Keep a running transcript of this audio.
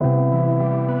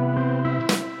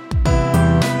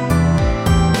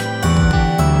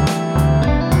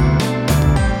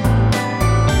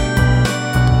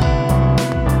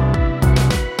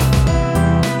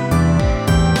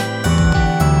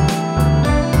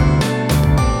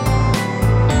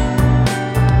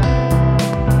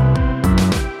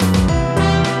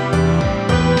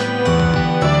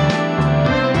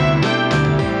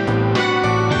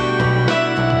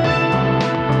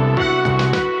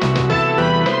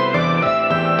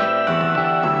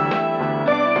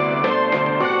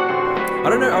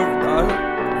don't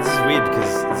know. This is weird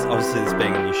because obviously this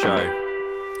being a new show,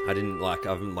 I haven't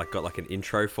got an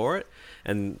intro for it,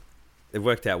 and it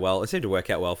worked out well. It seemed to work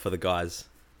out well for the guys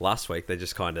last week. They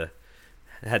just kind of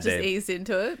had just eased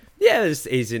into it. Yeah, they just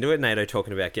eased into it. NATO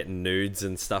talking about getting nudes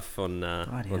and stuff on the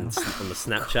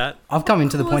Snapchat. I've come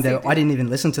into the point that I didn't even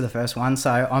listen to the first one,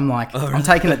 so I'm like, I'm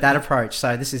taking it that approach.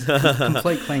 So this is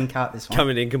complete clean cut. This one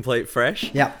coming in complete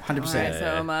fresh. Yep, 100%. Right, so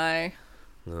am I.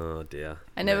 Oh dear.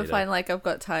 I never find like I've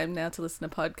got time now to listen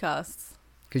to podcasts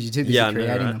because you're too busy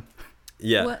creating them.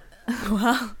 Yeah.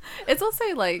 Well, it's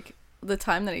also like the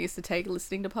time that I used to take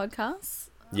listening to podcasts.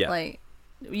 Yeah. Like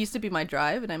it used to be my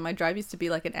drive, and my drive used to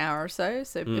be like an hour or so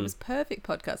it was perfect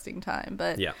podcasting time.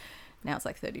 But now it's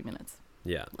like 30 minutes.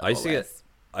 Yeah, I used to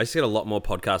get a lot more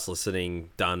podcast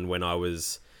listening done when I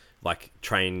was like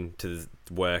trained to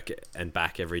work and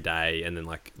back every day, and then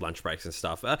like lunch breaks and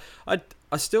stuff. I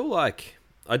still like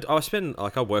I spend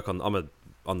like I'm a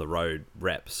on the road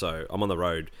rep, so I'm on the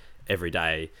road every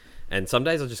day, and some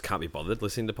days I just can't be bothered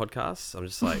listening to podcasts. I'm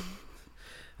just like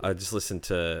I just listen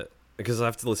to. Because I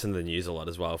have to listen to the news a lot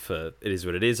as well for It Is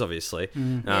What It Is, obviously.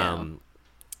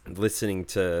 Listening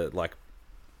to, like,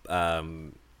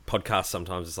 podcasts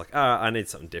sometimes, it's like, I need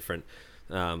something different.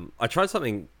 I tried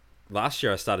something last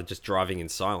year. I started just driving in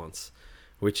silence,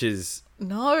 which is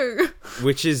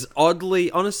oddly,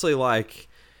 honestly, like...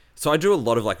 So I do a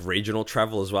lot of, like, regional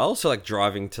travel as well. So, like,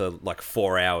 driving to, like,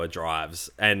 4-hour drives.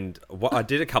 And what I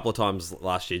did a couple of times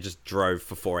last year, just drove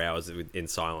for 4 hours in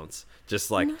silence. Just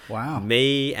like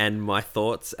me and my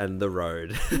thoughts and the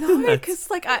road. No, because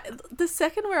like the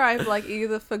second where I've like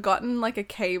either forgotten like a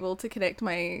cable to connect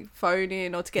my phone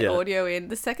in or to get audio in,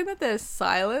 the second that there's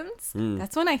silence,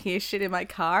 that's when I hear shit in my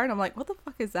car and I'm like, what the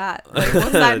fuck is that? Like,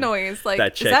 what's that noise? Like,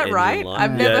 is that right?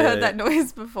 I've never heard that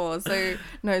noise before. So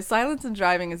no, silence and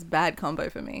driving is a bad combo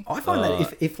for me. I find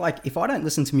that if I don't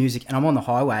listen to music and I'm on the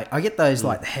highway, I get those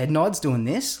like the head nods doing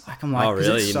this. Like I'm like,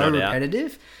 because it's so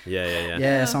repetitive.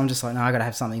 Yeah. So I'm just like, no, I got to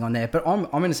have something on there. But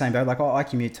I'm in the same boat. Like I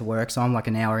commute to work, so I'm like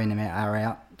an hour in and an hour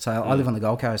out. So I live on the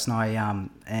Gold Coast,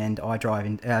 and I drive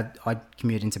in. I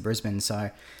commute into Brisbane. So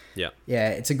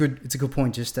it's a good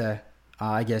point just to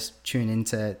I guess tune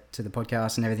into the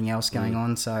podcast and everything else going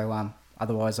on. So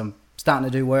otherwise, I'm starting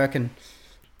to do work and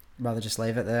rather just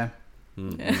leave it there.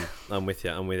 I'm with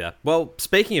you. Well,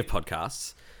 speaking of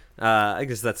podcasts. I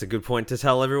guess that's a good point to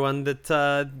tell everyone that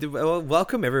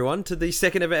welcome everyone to the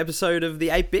second ever episode of the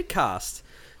 8-Bit Cast.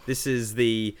 This is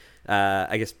the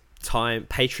Patreon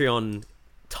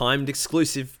timed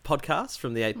exclusive podcast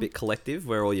from the 8-Bit Collective,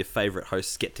 where all your favorite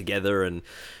hosts get together and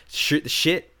shoot the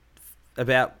shit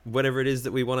about whatever it is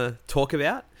that we want to talk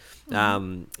about.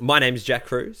 My name is Jack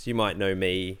Cruz. You might know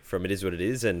me from It Is What It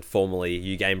Is and formerly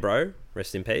You Game Bro.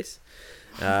 Rest in peace.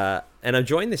 And I'm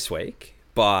joined this week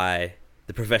by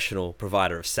the professional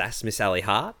provider of SaaS, Miss Ali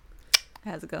Hart.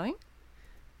 How's it going?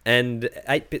 And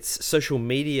 8-Bit's social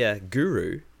media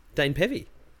guru, Dane Pevy.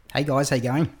 Hey guys, how you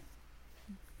going?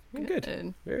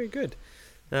 Good. Very good.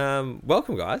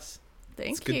 Welcome, guys.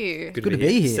 Thank you. Good to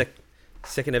be here.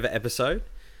 Second ever episode.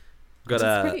 It's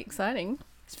pretty exciting.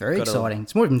 It's very exciting.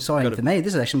 It's more than exciting for me.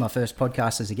 This is actually my first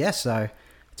podcast as a guest, so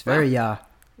it's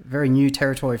very new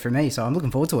territory for me. So I'm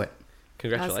looking forward to it.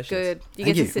 Congratulations. That's good. You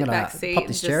get to sit back seat. Pop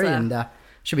this cherry and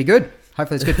should be good.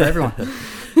 Hopefully it's good for everyone.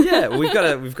 Yeah, we've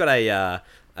got a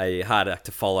hard act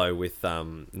to follow with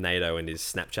NATO and his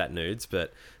Snapchat nudes,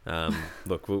 but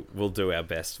look, we'll do our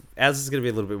best. Ours is going to be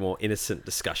a little bit more innocent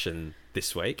discussion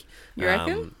this week. You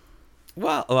reckon?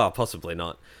 Well, possibly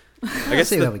not. I guess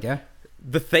see where we go.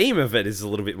 The theme of it is a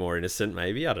little bit more innocent,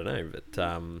 maybe. I don't know, but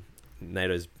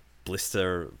NATO's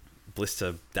blister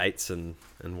dates and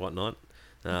whatnot.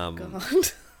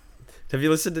 God. Have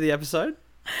you listened to the episode?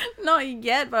 Not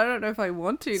yet, but I don't know if I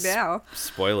want to now.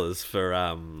 Spoilers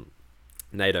for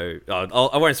NATO.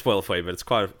 I won't spoil it for you, but it's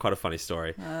quite a funny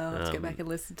story. Let's get back and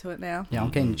listen to it now. Yeah,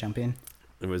 I'm keen to jump in.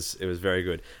 It was very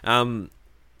good.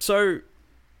 So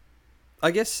I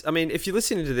guess, I mean, if you're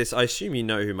listening to this, I assume you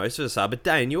know who most of us are. But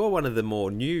Dane, you're one of the more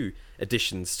new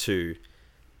additions to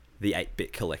the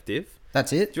 8-Bit Collective.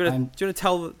 That's it. Do you want to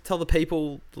tell the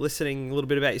people listening a little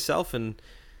bit about yourself and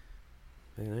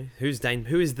who's Dane?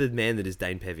 Who is the man that is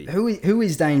Dane Pevy? Who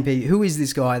is Dane Pevy? Who is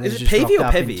this guy that's just Pevy rocked or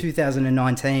up Pevy? in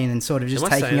 2019 and sort of just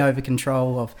taking over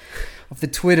control of the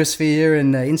Twitter sphere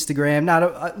and the Instagram?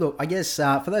 No, look, I guess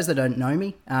for those that don't know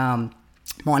me,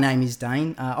 my name is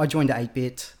Dane. I joined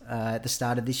 8-Bit at the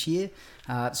start of this year.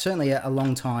 Certainly a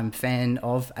long-time fan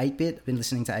of 8-Bit. I've been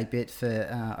listening to 8-Bit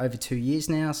for over 2 years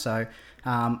now, so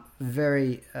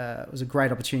It was a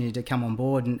great opportunity to come on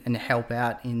board and help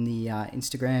out in the in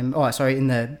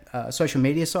the social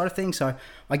media side of things. So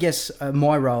I guess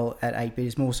my role at 8-Bit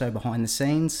is more so behind the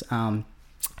scenes,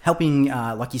 helping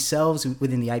like yourselves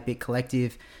within the 8-Bit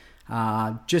collective,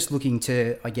 just looking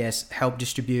to, I guess, help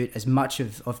distribute as much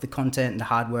of the content and the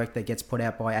hard work that gets put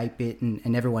out by 8-Bit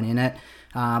and everyone in it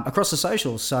across the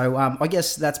socials. So I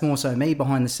guess that's more so me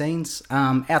behind the scenes.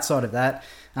 Outside of that,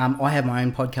 I have my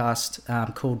own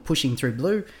podcast called Pushing Through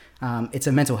Blue. It's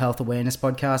a mental health awareness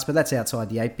podcast, but that's outside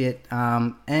the 8-Bit.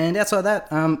 And outside that,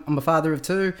 I'm a father of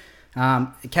 2.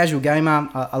 A casual gamer.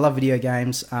 I love video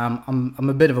games. I'm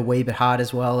a bit of a wee bit hard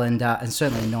as well, and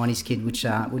certainly a 90s kid, which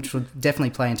will definitely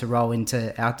play into role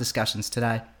into our discussions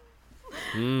today.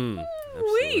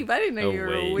 Weeb. I didn't know you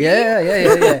were a weeb.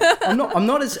 Yeah.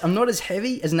 I'm not as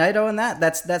heavy as NATO in that.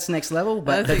 That's next level,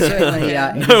 but certainly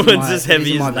no one's as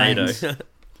heavy as NATO.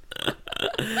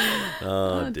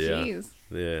 Oh dear. Jeez.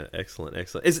 Yeah, excellent.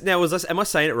 Am I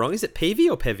saying it wrong? Is it Peavy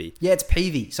or Pevy? Yeah, it's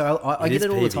Peavy. So I get it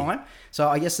all Peavy. the time. So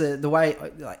I guess the way,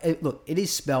 look, it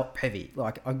is spelt Pevy.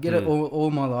 Like I get it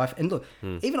all my life. And look,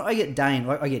 even I get Dane,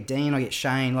 like I get Dean, I get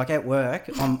Shane. Like at work,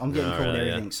 I'm getting called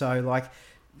everything. Yeah. So like,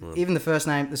 even the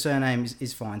surname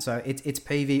is fine. So it's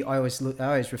Peavy. I always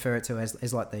refer it to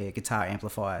as like the guitar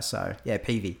amplifier. So yeah,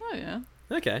 Peavy. Oh yeah.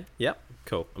 Okay. Yep.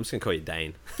 Cool. I'm just gonna call you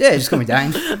Dane. Yeah, just call me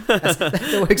Dane.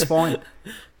 That works fine.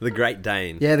 The Great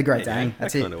Dane. Yeah, the Great Dane.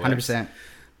 That's it. 100%.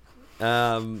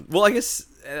 Well, I guess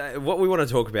what we want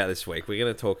to talk about this week, we're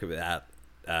going to talk about,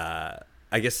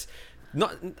 I guess,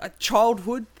 not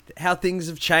childhood, how things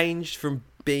have changed from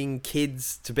being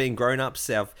kids to being grown-ups.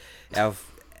 And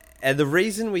the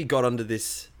reason we got onto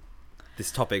this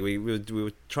topic, we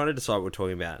were trying to decide what we're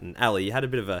talking about. And Ali, you had a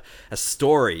bit of a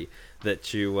story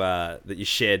that you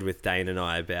shared with Dane and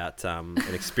I about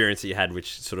an experience that you had,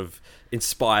 which sort of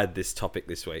inspired this topic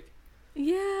this week.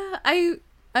 Yeah,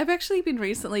 I've actually been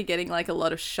recently getting like a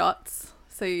lot of shots.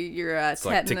 So you're it's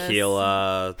tetanus. like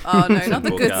tequila. Oh no, not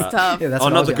the good stuff. Yeah, that's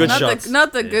not the good shots.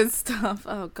 Not the good stuff.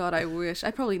 Oh god, I wish.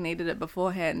 I probably needed it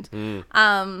beforehand.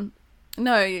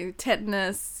 No,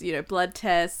 tetanus, blood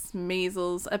tests,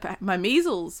 measles. My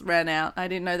measles ran out. I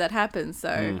didn't know that happened,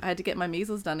 so I had to get my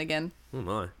measles done again. Oh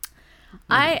my.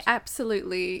 I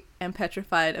absolutely am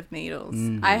petrified of needles.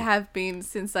 I have been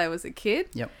since I was a kid.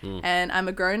 Yep. And I'm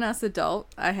a grown-ass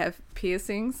adult. I have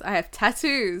piercings. I have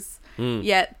tattoos.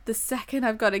 Yet the second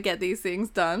I've got to get these things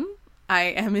done, I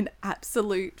am in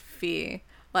absolute fear.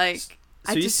 Like,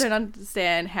 I just don't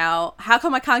understand how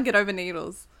come I can't get over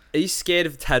needles. Are you scared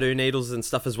of tattoo needles and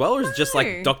stuff as well, or is it just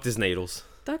like doctor's needles?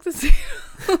 Doctor's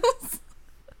needles.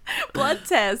 Blood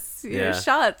tests,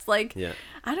 shots. Like,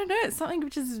 I don't know. It's something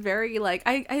which is very, like,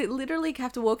 I literally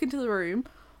have to walk into the room,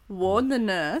 warn the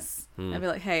nurse, and be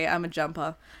like, hey, I'm a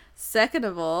jumper. Second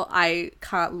of all, I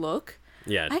can't look.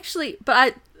 Yeah. Actually,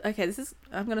 but I'm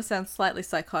going to sound slightly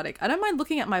psychotic. I don't mind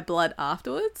looking at my blood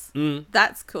afterwards.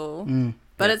 That's cool.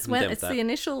 But it's when it's the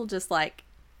initial just like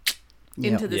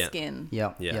into the skin.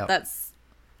 Yeah. That's,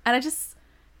 and I just,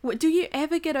 do you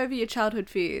ever get over your childhood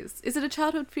fears? Is it a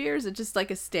childhood fear or is it just like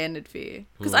a standard fear?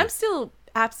 Because I'm still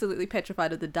absolutely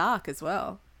petrified of the dark as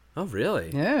well. Oh,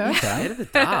 really? Yeah, okay. Scared of the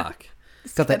dark.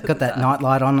 got that night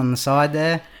light on the side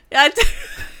there. Yeah, I do.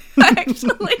 I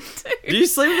actually do. Do you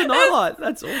sleep with a nightlight?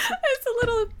 That's awesome. It's a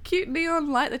little cute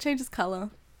neon light that changes colour.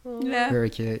 Yeah. Very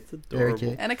cute. It's adorable. Very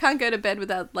cute. And I can't go to bed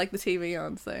without like the TV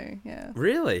on, so yeah.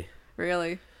 Really?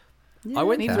 Yeah, I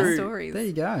went through stories. There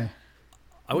you go.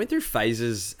 I went through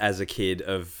phases as a kid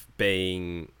of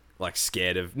being like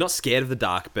not scared of the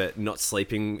dark, but not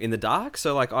sleeping in the dark.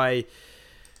 So like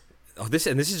this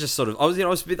is just sort of, I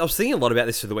was thinking a lot about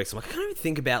this for the week. So I'm like, I can't even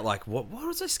think about like what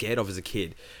was I scared of as a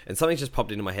kid, and something just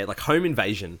popped into my head. Like home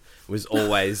invasion was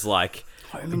always like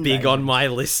big on my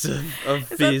list of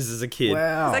fears as a kid.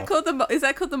 Wow. Is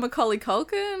that called the Macaulay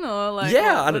Culkin or like?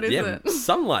 Yeah, what is it?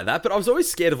 Something like that. But I was always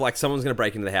scared of like someone's going to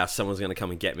break into the house, someone's going to come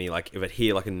and get me. Like if I'd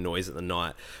hear like a noise at the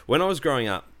night. When I was growing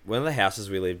up, one of the houses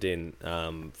we lived in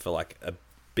for like a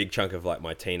big chunk of like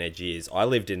my teenage years, I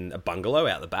lived in a bungalow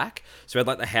out the back. So we had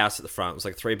like the house at the front. It was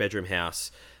like a 3-bedroom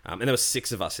house, and there was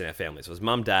 6 of us in our family. So it was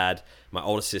mum, dad, my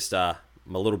older sister,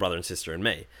 my little brother and sister, and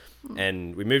me.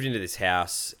 And we moved into this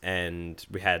house, and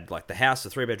we had like the house, a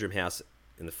 3-bedroom house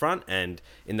in the front, and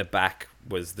in the back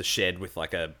was the shed with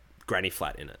like a granny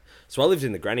flat in it. So I lived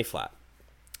in the granny flat,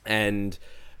 and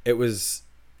it was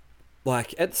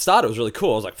like, at the start, it was really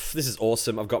cool. I was like, this is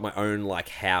awesome. I've got my own like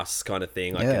house kind of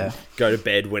thing. I can go to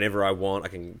bed whenever I want. I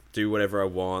can do whatever I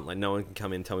want. Like no one can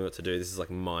come in and tell me what to do. This is like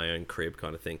my own crib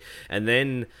kind of thing. And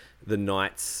then the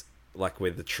nights like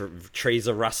where the trees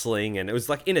are rustling, and it was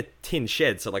like in a tin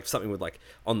shed, so like something with like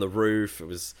on the roof. It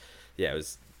was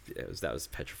that was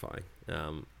petrifying.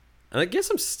 And I guess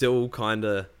I'm still kind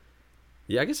of,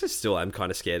 I guess I still am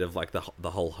kind of scared of like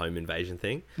the whole home invasion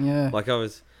thing. Yeah. Like I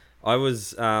was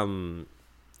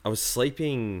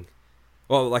sleeping.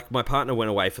 Well, like my partner went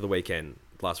away for the weekend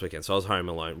last weekend, so I was home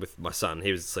alone with my son.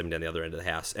 He was sleeping down the other end of the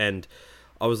house, and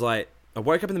I was like, I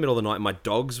woke up in the middle of the night and my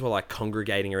dogs were like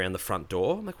congregating around the front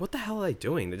door. I'm like, what the hell are they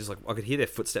doing? They're just like, I could hear their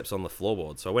footsteps on the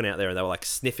floorboard. So I went out there and they were like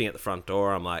sniffing at the front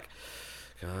door. I'm like,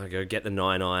 oh, go get the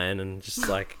 9-iron and just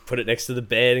like put it next to the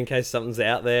bed in case something's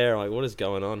out there. I'm like, what is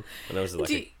going on? And I was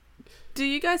like, do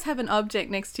you guys have an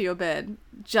object next to your bed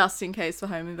just in case for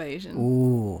home invasion?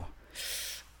 Ooh.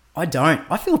 I don't.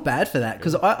 I feel bad for that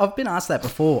because I've been asked that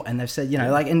before, and they've said, you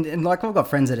know, like, and like I've got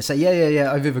friends that say,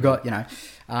 yeah, I've ever got, you know,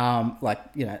 like,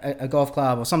 you know, a golf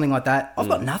club or something like that. I've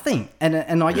got nothing,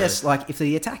 and I guess like if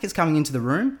the attack is coming into the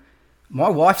room, my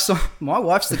wife's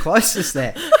the closest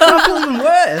there. I feel even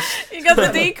worse. You got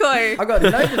the decoy. I got no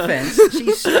defense.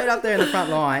 She's straight up there in the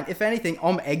front line. If anything,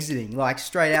 I'm exiting, like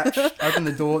straight out, open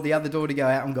the door, the other door to go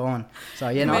out. I'm gone. So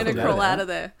yeah, no, I feel crawl out of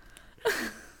there.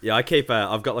 Yeah, I keep.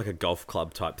 I've got like a golf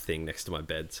club type thing next to my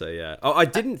bed. So yeah. Oh, I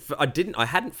hadn't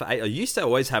for 8. I used to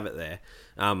always have it there.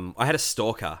 I had a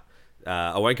stalker.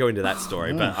 I won't go into that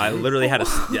story, but I literally had a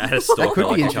stalker. That could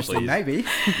like be a couple interesting, of years. maybe.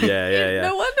 Yeah.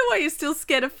 No wonder why you're still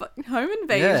scared of home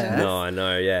invasion. Yeah. No, I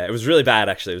know. Yeah, it was really bad.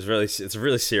 Actually, it's a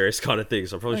really serious kind of thing.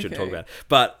 So I probably shouldn't talk about it.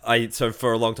 But so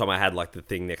for a long time I had like the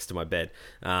thing next to my bed,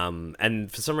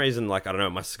 and for some reason, like I don't know, it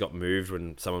must have got moved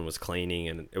when someone was cleaning,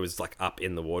 and it was like up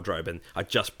in the wardrobe, and I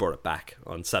just brought it back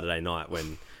on Saturday night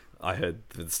when I heard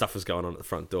the stuff was going on at the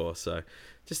front door. So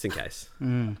just in case,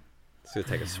 it's gonna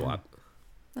take a swipe.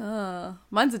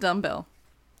 Mine's a dumbbell.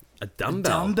 A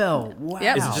dumbbell. Dumbbell. Wow.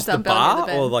 Yep. Is it just the Dumbbell near bar the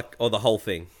bed. or the whole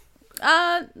thing?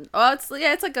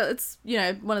 It's you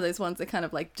know, one of those ones that kind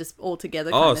of like just all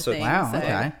together kind of thing. Wow. So,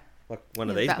 Okay. Like one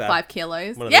of these about bad 5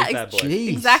 kilos. One of Yeah, these bad boys. Jeez.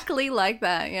 exactly like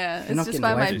that. Yeah, not it's just getting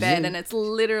by away my from bed, you. and it's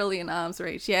literally an arm's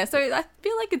reach. Yeah, so I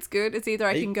feel like it's good. It's either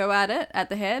I can go at it at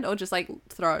the head or just like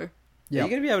throw. Yeah. Are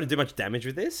you going to be able to do much damage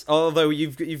with this? Although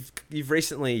you've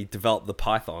recently developed the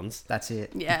pythons. That's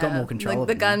it. Yeah, You've got more control like of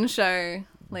the it gun show.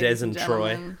 Des and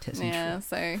Troy. Yeah,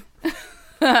 so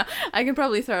I can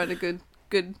probably throw it a good.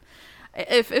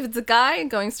 If it's a guy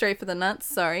going straight for the nuts,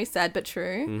 sorry, sad but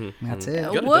true. Mm-hmm. That's it.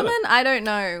 A woman, I don't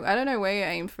know. I don't know where you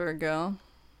aim for a girl.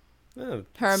 Oh,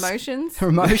 Her emotions. Her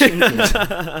emotions.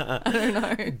 I don't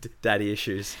know. Daddy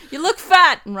issues. You look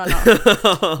fat and run off.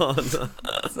 Oh, no.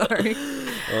 Sorry.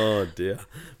 Oh dear.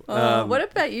 What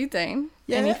about you, Dane?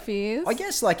 Yeah, Any fears? I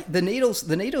guess like the needles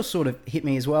sort of hit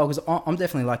me as well because I'm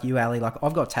definitely like you, Ali. Like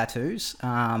I've got tattoos,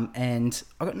 and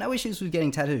I've got no issues with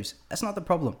getting tattoos. That's not the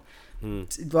problem.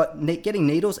 Like getting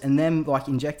needles and them like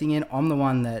injecting in, I'm the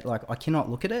one that like I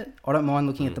cannot look at it. I don't mind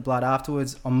looking at the blood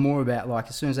afterwards. I'm more about like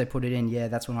as soon as they put it in, yeah,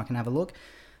 that's when I can have a look.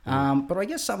 But I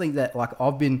guess something that like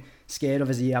I've been scared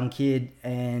of as a young kid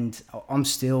and I'm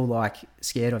still like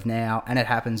scared of now, and it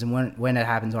happens, and when it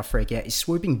happens I freak out, is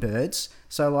swooping birds.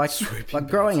 So like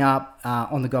growing up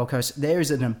on the Gold Coast, there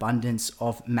is an abundance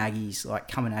of maggies like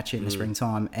coming at you in the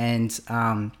springtime, and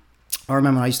I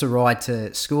remember I used to ride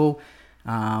to school.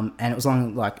 And it was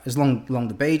along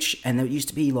the beach, and there used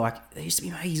to be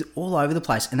maggies all over the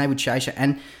place, and they would chase you.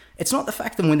 And it's not the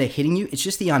fact that when they're hitting you, it's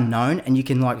just the unknown, and you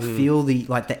can like feel the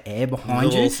air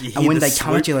behind you, and when they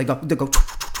come at you, they go,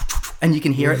 and you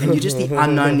can hear it, and you're just the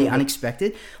unknown, the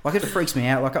unexpected. Like it freaks me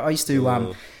out. Like I used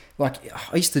to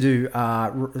do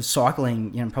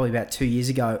cycling, you know, probably about 2 years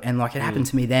ago, and like it happened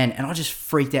to me then, and I just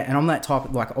freaked out. And I'm that type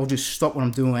of like I'll just stop what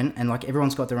I'm doing, and like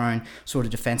everyone's got their own sort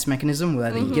of defense mechanism,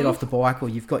 whether you get off the bike or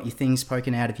you've got your things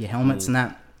poking out of your helmets and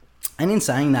that. And in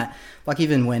saying that, like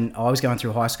even when I was going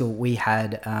through high school, we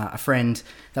had a friend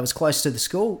that was close to the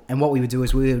school, and what we would do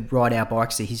is we would ride our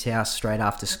bikes to his house straight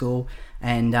after school.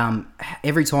 And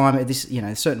every time at this, you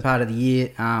know, certain part of the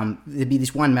year, there'd be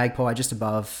this one magpie just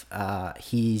above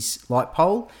his light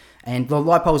pole, and the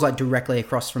light pole was like directly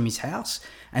across from his house.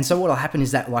 And so what'll happen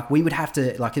is that like we would have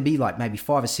to like it'd be like maybe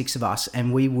 5 or 6 of us,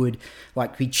 and we would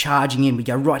like be charging in. We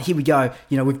go, right, here we go.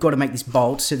 You know, we've got to make this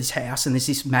bolt to this house, and there's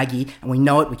this Maggie, and we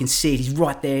know it. We can see it. He's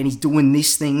right there, and he's doing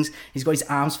these things. He's got his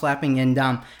arms flapping,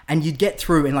 and you'd get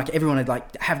through, and like everyone would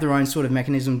like have their own sort of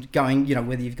mechanism going. You know,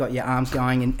 whether you've got your arms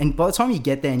going, and by the time you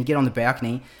get there and you get on the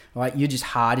balcony, right, you're just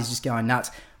heart is just going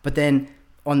nuts. But then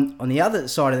on the other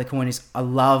side of the coin is I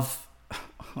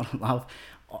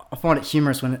find it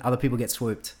humorous when other people get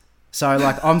swooped. So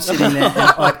like I'm sitting there, and,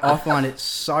 like I find it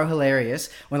so hilarious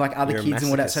when like other You're a kids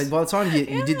and whatever. So masochist. by the time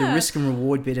you did the risk and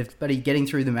reward bit of buddy getting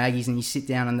through the Maggies, and you sit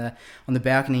down on the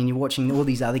balcony and you're watching all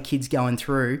these other kids going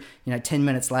through, 10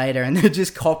 minutes later, and they're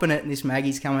just copping it, and this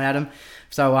Maggie's coming at them.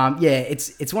 So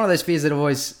it's one of those fears that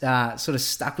always sort of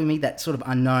stuck with me. That sort of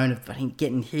unknown of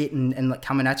getting hit and like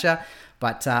coming at you.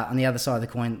 But on the other side of the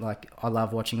coin, like I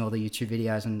love watching all the YouTube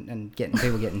videos and getting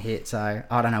people getting hit. So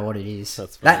I don't know what it is.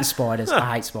 That and spiders.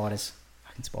 I hate spiders.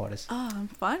 Fucking spiders. Oh, I'm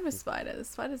fine with spiders.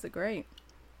 Spiders are great.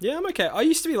 Yeah, I'm okay. I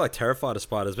used to be like terrified of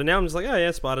spiders, but now I'm just like, oh yeah,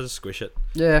 spiders, squish it.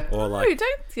 Yeah. Or No, like,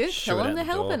 don't kill shove it them. out They're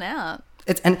the door. helping out.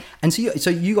 It's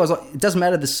so you guys, like, it doesn't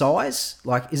matter the size.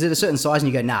 Like, is it a certain size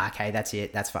and you go, nah, okay, that's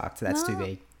it, that's fucked, that's too No.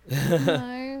 big.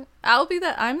 No,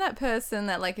 I'm that person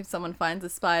that like if someone finds a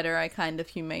spider, I kind of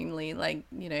humanely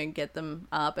get them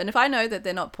up, and if I know that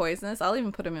they're not poisonous, I'll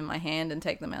even put them in my hand and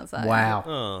take them outside. Wow.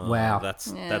 Oh, Wow.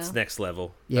 That's Yeah. that's next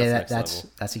level. Yeah, next level.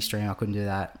 that's extreme. I couldn't do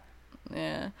that.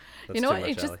 Yeah. That's You know too what?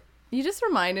 much, Ali. You just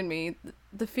reminded me,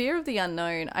 the fear of the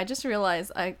unknown. I just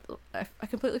realized I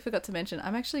completely forgot to mention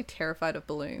I'm actually terrified of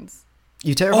balloons.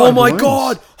 You terrified Oh of my balloons?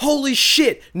 god! Holy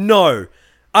shit! No,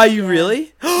 are you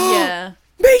really? Yeah.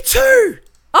 Me too.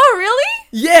 Oh, really?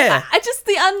 Yeah. I just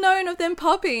the unknown of them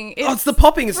popping. It's the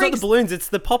popping. It's not the freaks- balloons. It's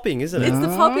the popping, isn't it? It's the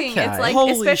popping. Okay. It's like,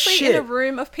 Holy especially shit. in a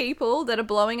room of people that are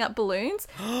blowing up balloons,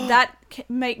 that can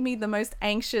make me the most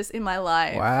anxious in my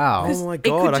life. Wow. 'Cause Oh my it could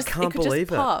God, I just- can't could just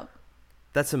believe it. pop.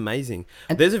 That's amazing.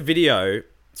 There's a video.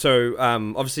 So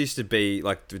obviously used to be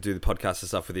like to do the podcast and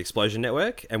stuff with the Explosion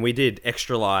Network, and we did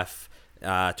Extra Life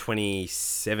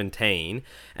 2017,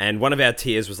 and one of our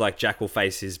tiers was like Jack will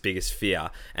face his biggest fear,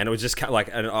 and it was just kind of like,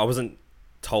 and I wasn't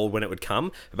told when it would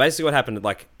come, but basically what happened,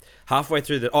 like halfway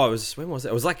through when was it?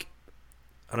 It was like,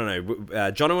 I don't know,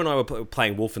 Jono and I were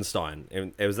playing Wolfenstein,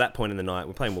 and it was that point in the night,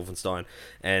 we're playing Wolfenstein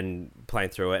and playing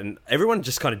through it, and everyone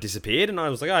just kind of disappeared, and I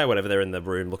was like, oh, whatever, they're in the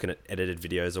room looking at edited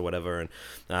videos or whatever, and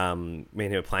me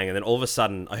and him were playing, and then all of a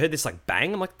sudden, I heard this like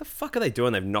bang, I'm like, the fuck are they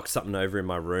doing? They've knocked something over in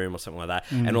my room or something like that,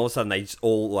 and all of a sudden, they just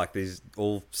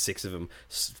all 6 of them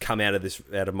come out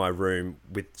of my room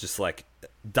with just like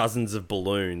dozens of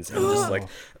balloons, and just like,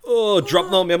 drop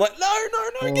them on me. I'm like, no,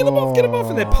 get them off,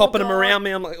 and they're popping them around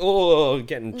me. I'm like,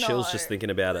 getting chills No. just thinking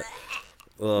about it.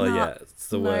 Oh No. yeah, it's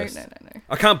the worst. No.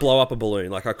 I can't blow up a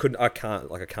balloon. Like I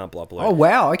can't blow up a balloon. Oh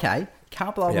wow. Okay.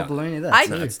 Can't blow up Yeah. a balloon either. I-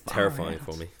 No, Dude, it's far terrifying out.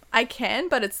 for me. I can,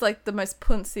 but it's like the most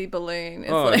punsy balloon.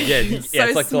 It's Oh, like, yeah, it's yeah, so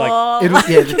it's like small.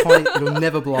 It'll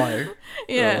never blow.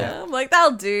 Yeah, I'm like,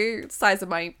 that'll do. Size of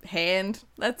my hand.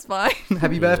 That's fine.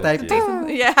 Happy birthday. dear.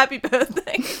 Yeah, happy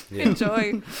birthday. Yeah.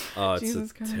 Enjoy. Oh, it's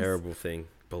Jesus a Christ. terrible thing.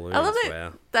 Balloons. I love it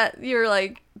Wow. that you're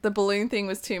like, the balloon thing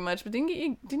was too much, but didn't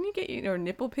you get your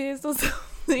nipple pierced or something?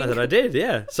 That I did,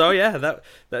 yeah. So yeah,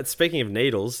 that speaking of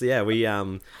needles, yeah, we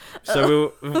earlier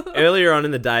on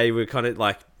in the day, we were kind of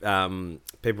like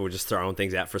people were just throwing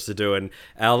things out for us to do, and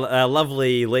our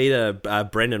lovely leader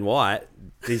Brendan White,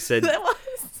 he said That was.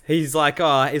 he's like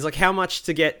how much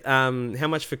to get how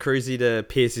much for Cruzy to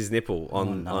pierce his nipple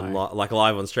on like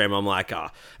live on stream. I'm like I'm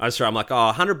like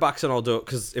 $100 and I'll do it,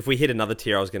 because if we hit another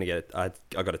tier, I was gonna get I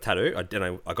got a tattoo.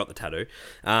 I got the tattoo.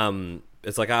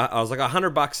 It's like I was like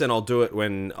 $100 and I'll do it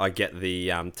when I get the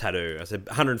tattoo. I said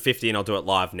 150 and I'll do it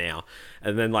live now.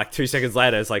 And then like 2 seconds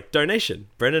later, it's like donation,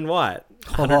 Brendan White,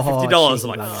 $150. I'm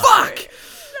like, cheeky. fuck.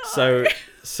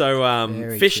 So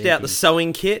Very fished out the cheeky.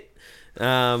 sewing kit.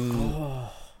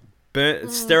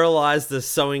 Sterilized the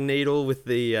sewing needle with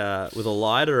a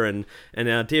lighter, and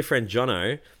our dear friend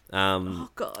Jono. Oh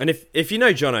God. And if you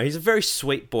know Jono, he's a very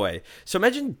sweet boy. So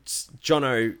imagine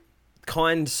Jono,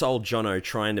 kind soul Jono,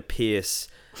 trying to pierce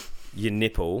your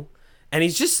nipple, and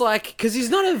he's just like, because he's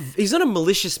not a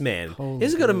malicious man. He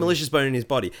hasn't got a malicious bone in his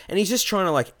body, and he's just trying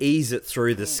to like ease it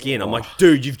through the skin. I'm like,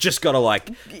 dude, you've just got to like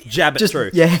jab it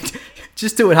through. Yeah.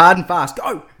 Just do it hard and fast.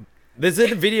 Go. There's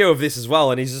a video of this as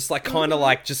well, and he's just like kind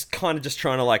of just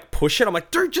trying to like push it. I'm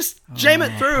like, dude, just jam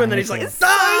it through, and then he's like, It's so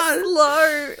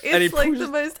slow. And he It's like pushes-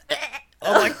 the most.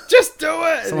 I'm like, just do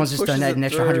it. And Someone's he just pushes donated an it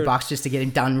extra through. $100 just to get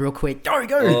him done real quick. Go.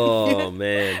 Oh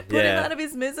man, Put him yeah, out of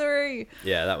his misery.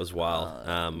 yeah, that was wild.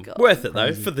 God. Worth it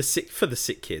though for the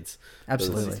sick kids.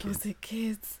 Absolutely. Was the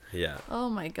kids? Yeah. Oh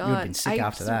my God. You would have been sick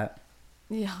after that.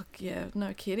 Yeah,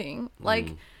 no kidding. Like,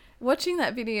 watching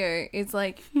that video is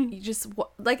like, you just,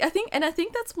 like, I think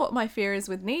that's what my fear is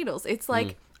with needles. It's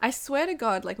like, I swear to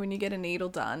God, like, when you get a needle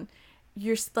done,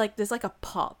 you're like, there's like a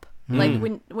pop. Like,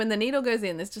 when the needle goes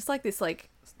in, there's just like this, like,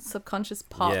 subconscious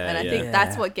pop. Yeah, and I yeah. think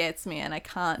that's Yeah. what gets me, and I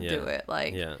can't do it.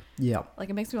 Like, Yeah. Yeah. like,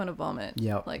 it makes me want to vomit.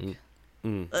 Yep. Like,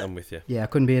 I'm with you. Yeah, I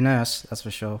couldn't be a nurse, that's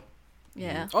for sure.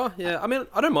 yeah. Oh yeah, I mean,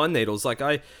 I don't mind needles. Like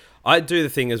I I do the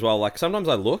thing as well. Like sometimes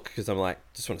I look because I'm like,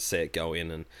 just want to see it go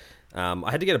in. And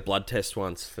I had to get a blood test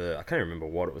once for, I can't remember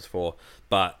what it was for,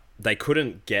 but they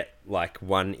couldn't get like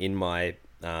one in my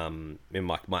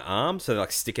arm, so they're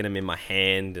like sticking them in my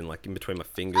hand and like in between my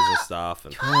fingers and stuff.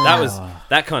 And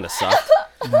that kind of sucked.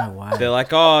 No way. They're like,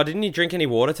 oh, didn't you drink any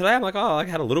water today? I'm like, oh, I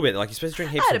had a little bit. Like, you're supposed to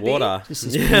drink heaps of water. Just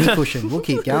this penny cushion. We'll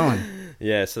keep going.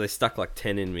 Yeah, so they stuck like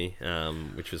 10 in me,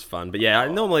 which was fun. But yeah, I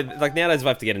normally, like nowadays if I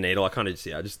have to get a needle, I kind of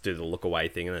I just do the look away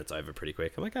thing and it's over pretty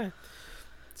quick. I'm like, okay,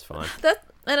 it's fine.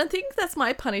 And I think that's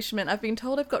my punishment. I've been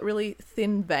told I've got really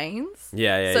thin veins.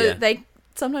 Yeah. So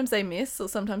sometimes they miss, or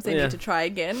sometimes they need to try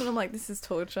again. And I'm like, this is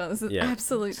torture. This is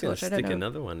absolute torture. Stick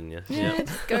another one in you. Yeah,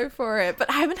 just go for it.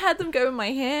 But I haven't had them go in my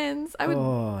hands. I would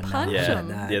punch them.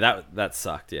 Yeah, that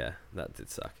sucked. Yeah, that did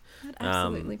suck. I'd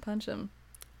absolutely punch them.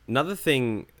 Another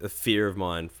thing, a fear of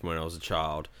mine from when I was a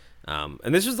child, and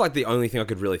this was like the only thing I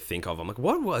could really think of. I'm like,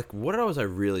 what was I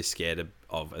really scared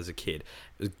of as a kid?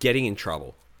 It was getting in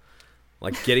trouble.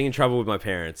 Like getting in trouble with my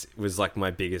parents was like my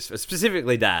biggest,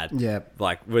 specifically dad. Yeah.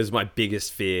 Like was my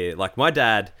biggest fear. Like my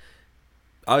dad,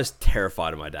 I was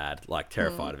terrified of my dad. Like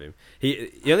terrified of him. He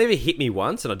only ever hit me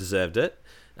once, and I deserved it.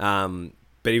 But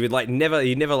he would like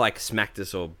he never like smacked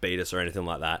us or beat us or anything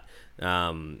like that.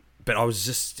 But it was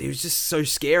just so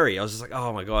scary. I was just like,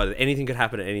 oh my God, anything could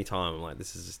happen at any time. I'm like,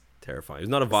 this is just terrifying. He was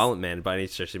not a violent man by any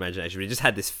stretch of the imagination, but he just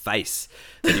had this face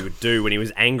that he would do when he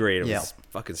was angry. And it was the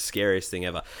fucking scariest thing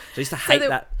ever. So I used to hate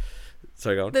that.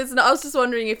 Sorry, go on. I was just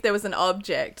wondering if there was an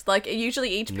object. Like,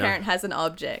 usually each parent has an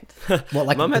object. What,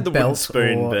 like Mum had the wooden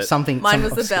spoon, but something. Mine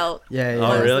was the belt. Yeah.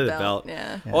 Oh, really? The belt?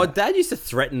 Yeah. Oh, Dad used to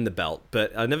threaten the belt,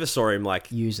 but I never saw him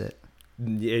like use it.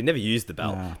 Yeah, he never used the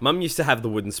belt. No. Mum used to have the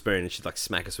wooden spoon, and she'd like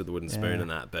smack us with the wooden spoon and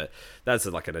that. But that's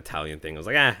like an Italian thing. I was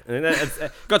like, and then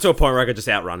it got to a point where I could just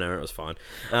outrun her. It was fine.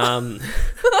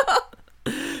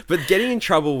 But getting in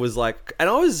trouble was like, and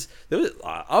I was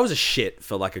a shit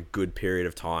for like a good period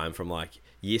of time, from like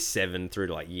year 7 through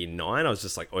to like year 9. I was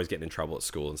just like always getting in trouble at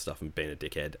school and stuff and being a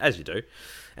dickhead, as you do.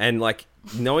 And like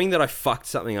knowing that I fucked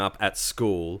something up at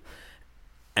school,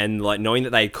 and like knowing that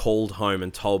they called home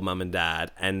and told mum and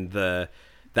dad, and the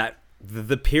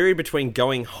period between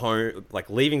going home, like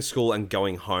leaving school and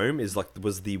going home,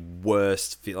 was the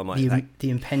worst feel. I'm like the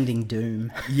impending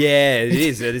doom. Yeah, it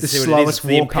is. It is the slowest walk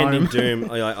the impending home. doom.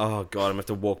 I'm like, oh God, I'm gonna have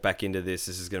to walk back into this.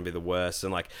 This is gonna be the worst.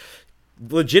 And like,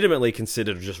 legitimately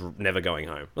considered just never going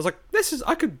home. I was like,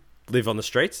 I could live on the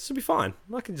streets. This would be fine.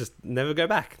 I can just never go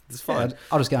back. It's fine. Yeah,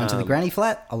 I'll just go into the granny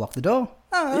flat. I'll lock the door.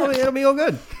 It'll be all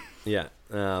good. Yeah.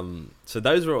 So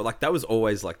those were like, that was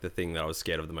always like the thing that I was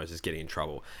scared of the most, is getting in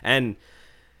trouble. And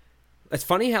it's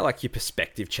funny how like your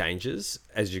perspective changes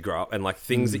as you grow up, and like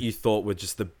things that you thought were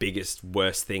just the biggest,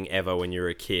 worst thing ever when you were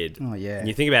a kid. Oh yeah. And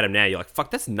you think about them now, you're like,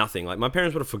 fuck, that's nothing. Like my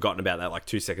parents would have forgotten about that like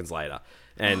 2 seconds later.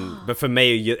 But for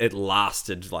me, it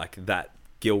lasted. Like that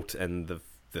guilt and the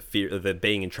fear of the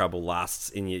being in trouble lasts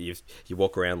in you. You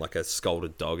walk around like a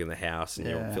scolded dog in the house, and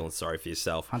you're feeling sorry for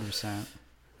yourself. 100%.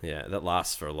 Yeah, that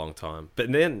lasts for a long time.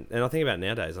 But then, and I think about it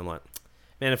nowadays, I'm like,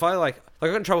 man, if I I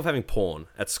got in trouble for having porn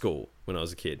at school when I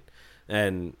was a kid.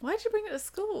 And why'd you bring it to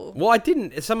school? well, I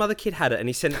didn't. Some other kid had it, and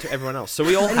he sent it to everyone else. So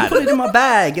we all And had put it in my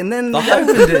bag, and then I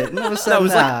opened it, and it was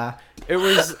No,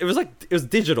 it was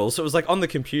digital, so it was like on the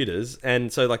computers,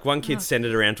 and so like one kid sent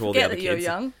it around to all the other That you're kids.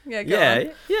 young. Yeah, go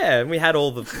on. Yeah, and we had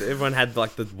everyone had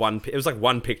like the one. It was like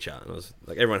one picture, and it was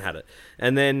like everyone had it,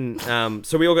 and then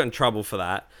so we all got in trouble for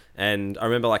that. And I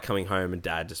remember like coming home and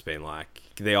Dad just being like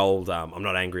the old, I'm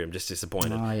not angry, I'm just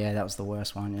disappointed. Oh yeah, that was the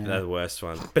worst one. Yeah, that was the worst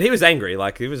one. But he was angry.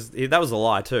 Like that was a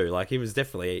lie too. Like he was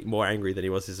definitely more angry than he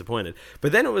was disappointed.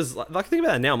 But then it was like think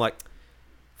about it now. I'm like,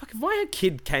 fuck, if my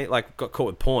kid got caught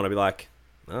with porn, I'd be like,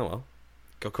 oh well,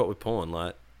 got caught with porn.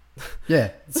 Like,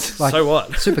 yeah, like, so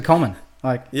what? Super common.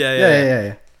 Like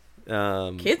yeah.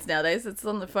 Kids nowadays, it's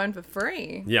on the phone for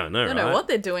free. Yeah, I know. I don't know what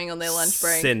they're doing on their lunch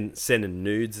break. Sending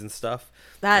nudes and stuff.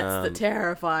 That's the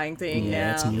terrifying thing. Yeah,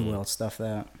 now. it's new world stuff.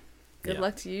 That. Good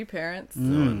luck to you, parents.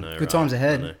 Good times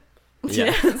ahead.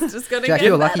 Yeah, it's just gonna Jack, get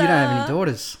you're lucky better. you don't have any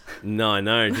daughters.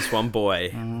 No, just one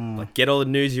boy. Like, get all the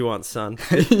news you want, son.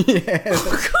 Yeah.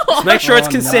 Just make sure it's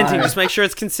consenting. No. Just make sure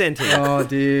it's consenting. Oh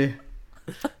dear.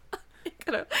 You've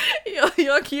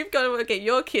got to get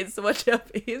your kids to watch out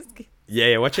for his kids.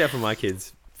 Yeah, watch out for my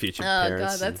kids' future Oh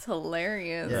parents. God, that's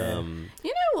hilarious. Yeah. You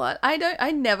know what?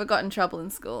 I never got in trouble in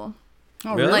school.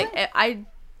 Oh Really? really? Like I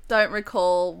don't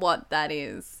recall what that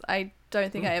is. I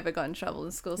don't think I ever got in trouble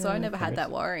in school, so I never had that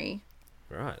worry.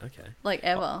 Right, okay. Like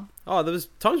ever. Oh, there was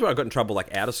times where I got in trouble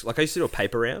like out of school. Like I used to do a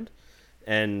paper round,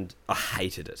 and I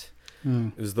hated it.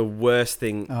 It was the worst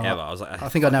thing ever. I was like, I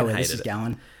think I know where this hated is it.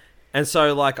 going. And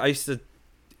so like I used to,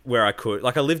 where I could.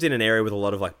 Like, I lived in an area with a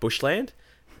lot of, like, bushland.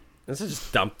 And so I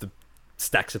just dumped the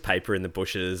stacks of paper in the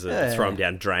bushes and throw them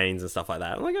down drains and stuff like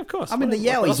that. I'm like, of course. I mean, the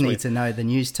Yowies need to know the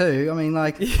news too. I mean,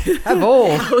 like, have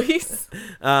all.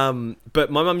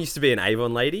 But my mum used to be an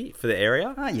Avon lady for the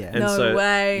area. Oh, yeah. And no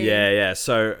way. Yeah.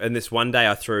 So, and this one day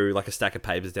I threw, like, a stack of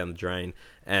papers down the drain.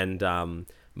 And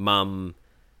one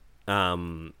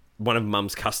of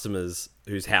Mum's customers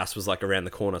whose house was, like, around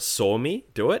the corner saw me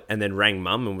do it and then rang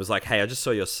Mum and was like, hey, I just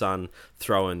saw your son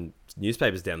throwing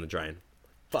newspapers down the drain.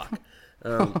 Fuck.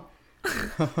 I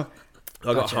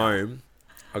got home,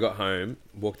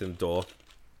 walked in the door.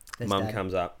 Mum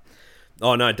comes up.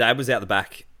 Oh no, Dad was out the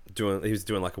back he was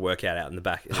doing like a workout out in the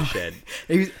back in the shed.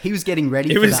 he was getting ready.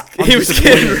 He was getting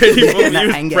ready. He was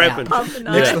prepping.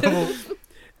 Next level.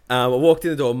 I walked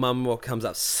in the door. Mum comes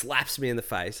up, slaps me in the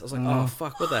face. I was like, oh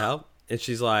fuck, what the hell? And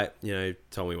she's like,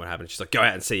 told me what happened. She's like, go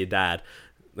out and see your dad.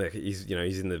 Like he's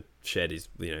in the shed. He's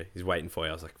waiting for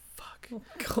you. I was like, fuck.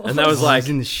 Oh, and that was like, he's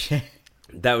in the shed.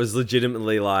 That was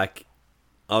legitimately like,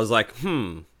 I was like,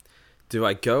 do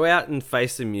I go out and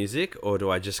face the music or do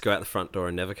I just go out the front door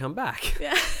and never come back?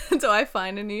 Yeah. Do I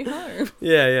find a new home?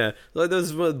 Yeah. Like there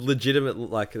was a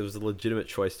legitimate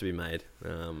choice to be made.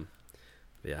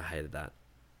 Yeah, I hated that.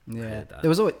 Yeah,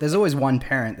 there's always one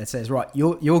parent that says, right,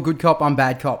 you're good cop, I'm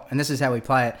bad cop, and this is how we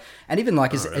play it. And even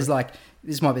like as like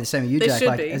this might be the same with you, Jake.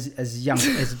 Like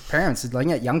as parents,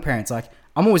 like young parents, like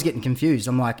I'm always getting confused.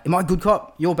 I'm like, am I good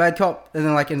cop? You're bad cop? And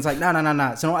then and it's like,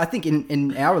 no. So I think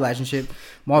in our relationship,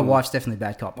 my wife's definitely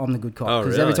bad cop. I'm the good cop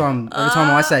because every time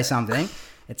I say something,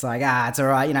 it's like, it's all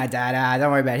right, Dad,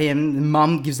 don't worry about him. And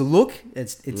Mum gives a look,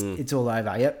 it's all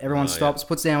over. Yep, everyone stops,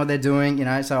 puts down what they're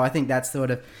doing, So I think that's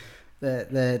sort of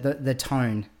the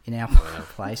tone in our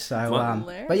place. So,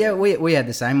 but yeah, we had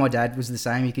the same. My dad was the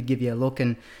same. He could give you a look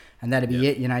and that'd be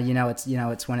it.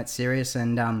 It's when it's serious.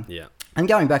 And and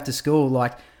going back to school,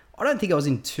 like I don't think I was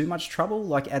in too much trouble,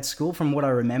 like at school from what I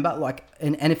remember. Like,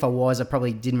 and if I was, I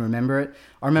probably didn't remember it.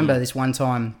 I remember this one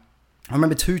time. I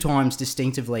remember 2 times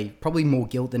distinctively, probably more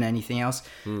guilt than anything else.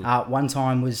 One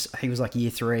time he was like year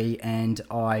 3 and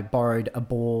I borrowed a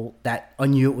ball that I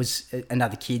knew it was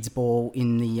another kid's ball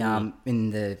in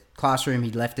the classroom.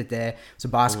 He'd left it there. It was a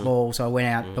basketball. So I went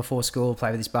out before school,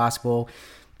 played with this basketball.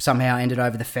 Somehow ended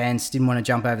over the fence, didn't want to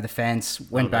jump over the fence,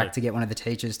 went back to get one of the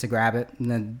teachers to grab it,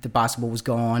 and then the basketball was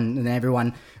gone, and then everyone,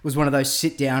 it was one of those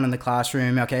sit down in the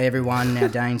classroom, okay, everyone, now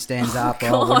Dane stands up,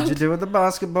 what did you do with the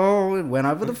basketball? It went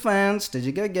over the fence, did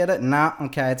you go get it? Nah,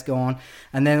 okay, it's gone.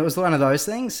 And then it was one of those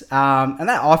things, and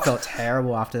that I felt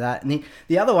terrible after that. And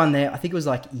the other one there, I think it was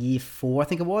like year 4, I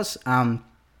think it was, I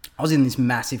was in this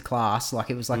massive class,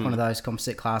 like it was like one of those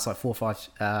composite class, like 4,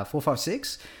 5,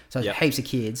 6. So heaps of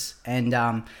kids, and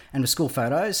with school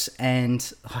photos,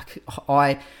 and like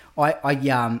I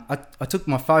took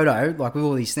my photo like with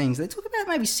all these things. They took about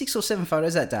maybe 6 or 7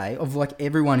 photos that day of like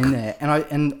everyone in there,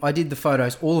 and I did the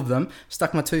photos, all of them.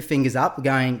 Stuck my 2 fingers up,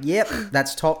 going, "Yep,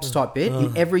 that's tops type bit."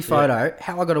 In every photo,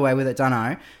 how I got away with it, don't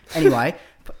know. Anyway.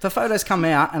 The photos come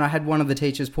out, and I had one of the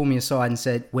teachers pull me aside and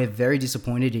said, "We're very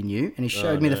disappointed in you." And he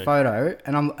showed me the photo,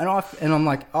 and I'm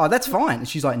like, "Oh, that's fine." And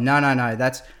she's like, "No,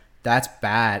 that's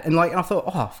bad." And I thought,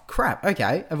 "Oh, crap.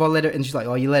 Okay, have I let it?" And she's like,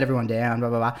 "Oh, you let everyone down, blah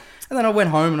blah blah." And then I went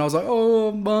home and I was like,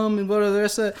 "Oh, Mum, and what are the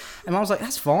rest of it?" And Mum was like,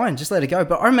 "That's fine, just let it go."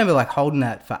 But I remember like holding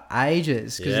that for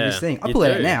ages because of this thing. I pull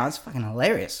it out now; it's fucking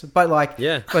hilarious. But back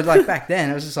then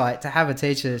it was just like to have a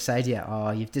teacher say to you, "Oh,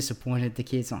 you've disappointed the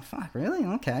kids." I'm like, "Fuck, really?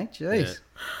 Okay, jeez." Yeah.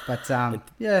 But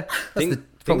that's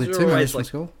probably 2 minutes from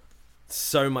school.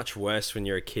 So much worse when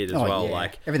you're a kid as well. Yeah.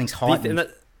 Like everything's heightened.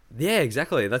 Yeah,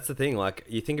 exactly. That's the thing. Like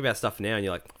you think about stuff now, and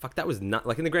you're like, "Fuck, that was not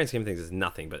like in the grand scheme of things, it's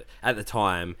nothing." But at the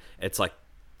time, it's like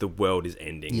the world is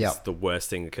ending. It's the worst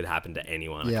thing that could happen to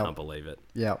anyone. I can't believe it.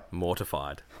 Yeah,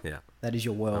 mortified. Yeah, that is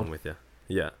your world. I'm with you.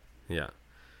 Yeah.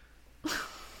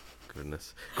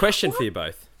 Goodness. Question for you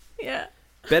both. Yeah.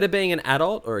 Better being an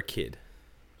adult or a kid?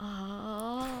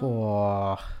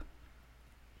 Oh.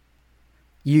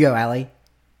 You go, Ali.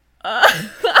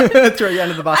 Throw you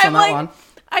under the bus on that one.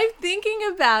 I'm thinking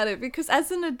about it because as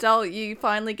an adult, you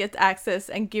finally get access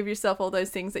and give yourself all those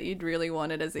things that you'd really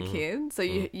wanted as a kid. So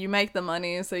you make the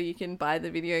money so you can buy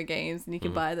the video games and you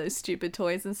can buy those stupid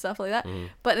toys and stuff like that.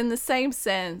 But in the same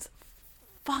sense,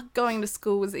 fuck, going to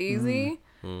school was easy.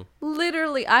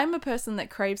 Literally, I'm a person that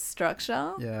craves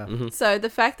structure. Yeah. So the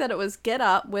fact that it was get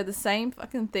up, wear the same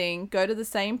fucking thing, go to the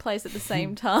same place at the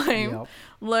same time,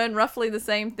 learn roughly the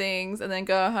same things, and then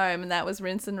go home, and that was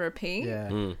rinse and repeat.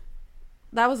 Yeah.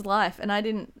 That was life, and I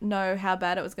didn't know how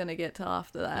bad it was going to get till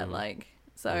after that.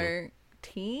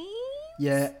 Teen.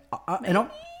 Yeah,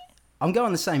 I'm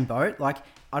going the same boat. Like,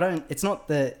 it's not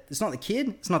the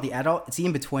kid, it's not the adult, it's the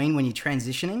in between when you're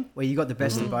transitioning, where you got the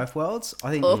best of both worlds. I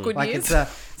think Awkward like years.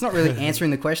 it's not really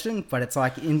answering the question, but it's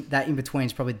like in between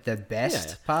is probably the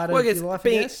best part of your life. I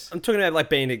guess. I'm talking about like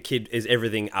being a kid is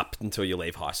everything up until you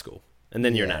leave high school, and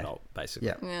then you're an adult,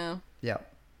 basically. Yeah.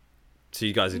 So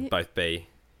you guys would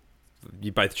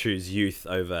both choose youth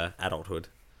over adulthood.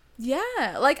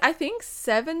 Yeah, like I think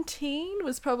 17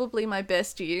 was probably my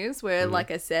best years where, like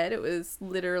I said, it was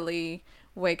literally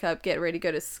wake up, get ready,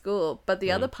 go to school. But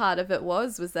the other part of it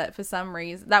was that for some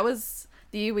reason, that was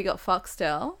the year we got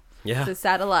Foxtel, the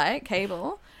satellite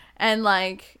cable. And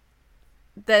like,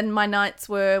 then my nights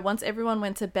were, once everyone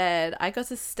went to bed, I got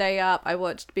to stay up. I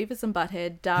watched Beavis and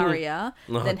Butthead, Daria,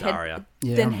 then Daria.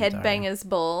 Headbangers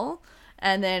Ball.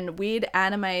 And then weird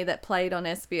anime that played on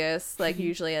SBS, like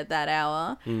usually at that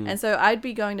hour. And so I'd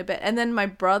be going to bed. And then my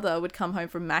brother would come home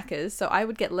from Macca's. So I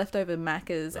would get leftover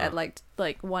Macca's at like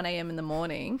 1 a.m. in the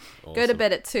morning, go to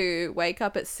bed at 2, wake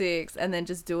up at 6, and then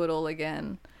just do it all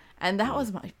again. And that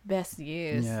was my best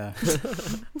years. Yeah.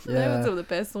 Those were the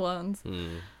best ones.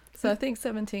 So I think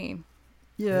 17.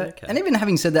 Yeah. Okay. And even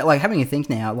having said that, like having a think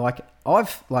now, like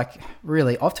I've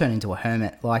turned into a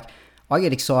hermit. Like, I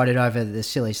get excited over the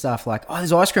silly stuff like, oh,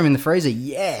 there's ice cream in the freezer.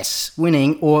 Yes,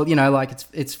 winning. Or, you know, like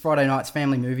it's Friday night, it's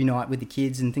family movie night with the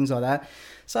kids and things like that.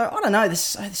 So, I don't know. There's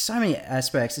so many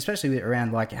aspects, especially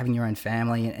around like having your own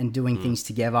family and doing things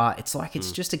together. It's like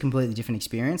it's just a completely different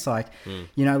experience. Like,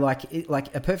 you know, like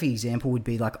a perfect example would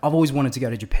be like I've always wanted to go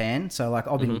to Japan. So, like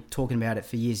I've been talking about it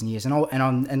for years and years.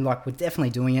 And like we're definitely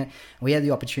doing it. We had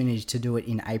the opportunity to do it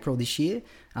in April this year.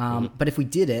 But if we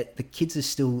did it, the kids are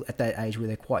still at that age where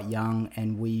they're quite young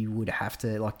and we would have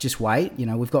to like just wait. You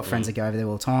know, we've got friends that go over there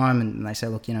all the time and they say,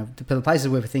 look, you know, the places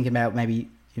we were thinking about, maybe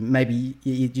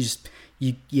you just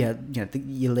you leave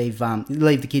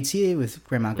the kids here with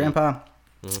grandma and grandpa.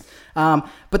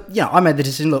 But you know, I made the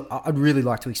decision, look, I'd really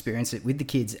like to experience it with the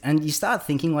kids. And you start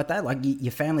thinking like that, like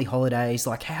your family holidays,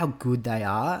 like how good they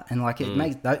are. And like it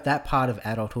makes that part of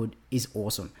adulthood is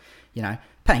awesome, you know.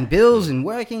 Paying bills and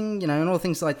working, you know, and all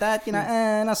things like that, you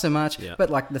know, not so much. Yeah.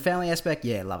 But like the family aspect,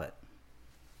 yeah, love it.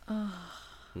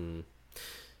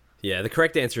 Yeah, the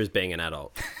correct answer is being an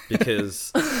adult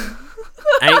because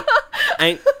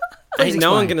ain't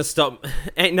no one gonna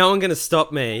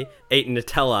stop me eating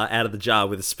Nutella out of the jar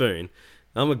with a spoon.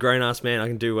 I'm a grown ass man. I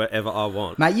can do whatever I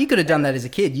want. Mate, you could have done that as a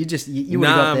kid. You would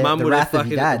have got the wrath of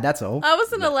your dad. That's all. I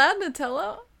wasn't allowed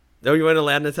Nutella. Oh, you weren't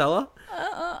allowed Nutella?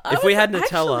 If we had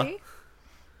Nutella. Actually,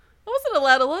 I wasn't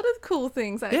allowed a lot of cool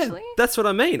things, actually. Yeah, that's what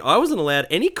I mean. I wasn't allowed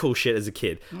any cool shit as a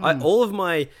kid. All of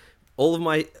my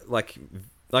like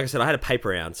I said, I had a paper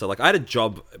round. So like I had a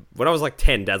job when I was like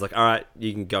 10. Dad's like, all right,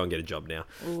 you can go and get a job now.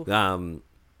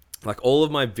 Like all of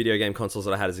my video game consoles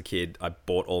that I had as a kid, I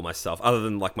bought all myself. Other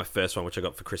than like my first one, which I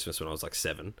got for Christmas when I was like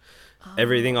 7.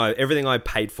 Everything I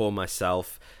paid for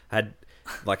myself. Had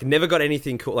like never got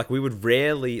anything cool. Like we would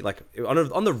rarely like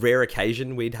on the rare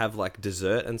occasion we'd have like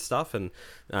dessert and stuff, and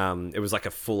it was like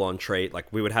a full on treat.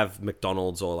 Like we would have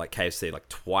McDonald's or like KFC like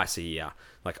twice a year.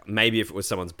 Like maybe if it was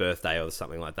someone's birthday or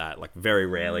something like that. Like very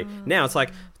rarely. Now it's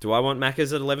like, do I want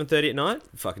Macca's at 11:30 at night?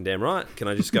 Fucking damn right. Can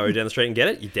I just go down the street and get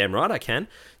it? You damn right I can.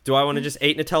 Do I want to just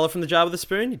eat Nutella from the jar with a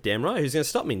spoon? You damn right. Who's going to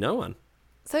stop me? No one.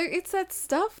 So it's that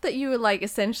stuff that you were like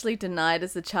essentially denied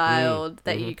as a child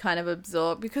that you kind of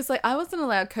absorb, because like I wasn't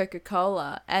allowed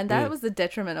Coca-Cola, and that was the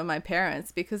detriment of my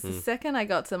parents, because the second I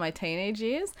got to my teenage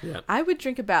years, I would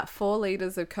drink about 4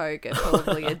 liters of Coke at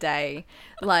probably a day.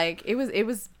 Like it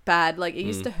was bad. Like it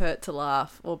used to hurt to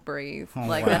laugh or breathe.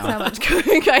 That's how much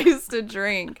Coke I used to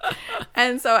drink.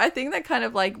 And so I think that kind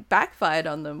of like backfired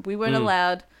on them. We weren't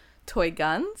allowed toy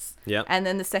guns. Yeah. And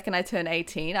then the second I turned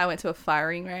 18, I went to a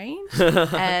firing range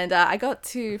and I got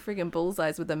 2 friggin'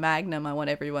 bullseyes with a Magnum. I want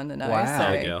everyone to know. Wow.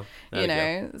 So, There you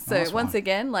go. So nice once one.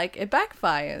 again, like it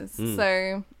backfires.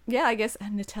 So yeah, I guess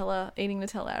eating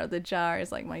Nutella out of the jar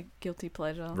is like my guilty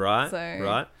pleasure. Right. So,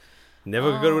 Right.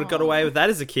 Never would have got away with that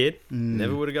as a kid.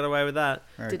 Never would have got away with that.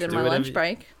 Did it in Do my whatever lunch you-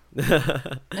 break.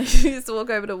 I used to walk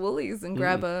over to Woolies and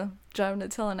grab a jar of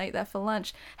Nutella and ate that for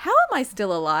lunch. How am I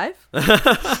still alive?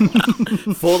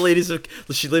 4 liters of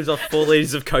she lives off 4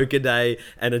 liters of Coke a day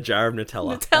and a jar of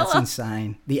Nutella. That's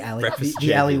insane. The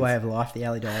alleyway of life, the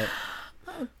alley diet.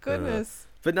 Oh goodness.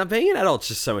 But now being an adult's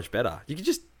just so much better. You can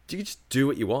just do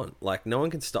what you want. Like no one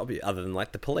can stop you other than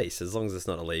like the police, as long as it's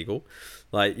not illegal.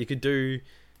 Like you can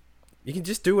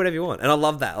just do whatever you want. And I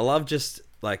love that. I love just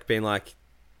like being like,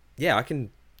 yeah, I can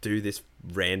do this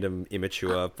random,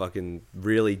 immature, fucking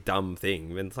really dumb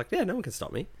thing. And it's like, yeah, no one can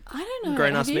stop me. I don't know. I'm a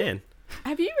grown-ass man.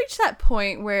 Have you reached that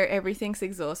point where everything's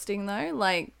exhausting though?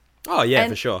 Like Oh yeah,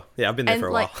 for sure. Yeah, I've been there for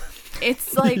a while.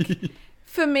 It's like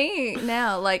for me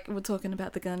now, like we're talking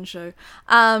about the gun show.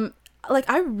 Like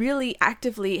I really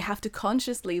actively have to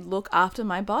consciously look after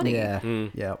my body. Yeah.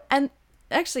 Yeah. And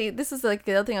actually, this is like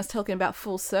the other thing I was talking about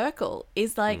full circle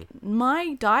is like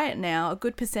my diet now, a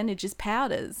good percentage is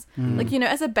powders. Like, you know,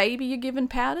 as a baby, you're given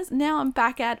powders. Now I'm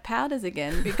back at powders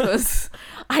again because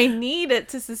I need it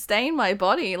to sustain my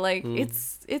body. Like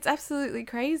it's absolutely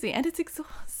crazy and it's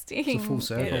exhausting. It's a full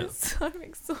circle. It's so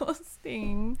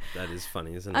exhausting. That is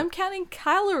funny, isn't it? I'm counting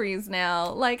calories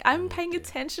now. Like I'm paying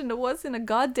attention to what's in a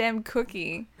goddamn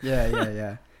cookie.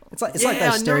 Yeah. It's like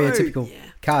those stereotypical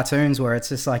cartoons where it's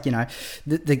just like, you know,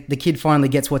 the kid finally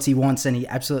gets what he wants and he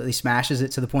absolutely smashes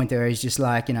it to the point where he's just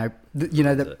like, you know,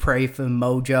 the pray for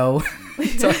mojo.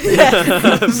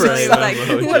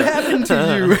 What happened to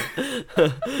you?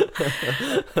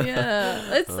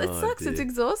 Yeah, it sucks. Dear. It's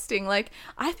exhausting. Like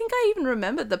I think I even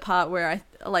remembered the part where I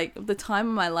like the time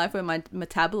of my life where my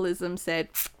metabolism said,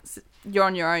 "You're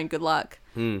on your own. Good luck."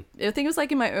 I think it was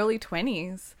like in my early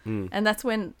 20s, and that's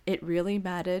when it really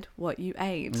mattered what you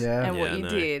ate and what you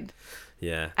did.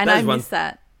 Yeah, and I miss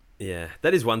that. Yeah,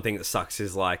 that is one thing that sucks.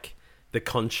 Is like the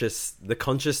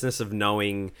consciousness of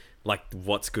knowing like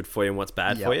what's good for you and what's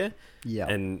bad for you. Yeah,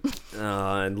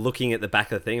 and looking at the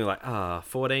back of the thing, like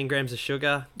 14 grams of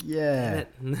sugar. Yeah,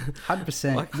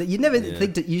 100%. You never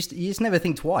think that you just never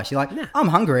think twice. You're like, I'm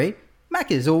hungry.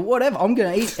 Macca's or whatever. I'm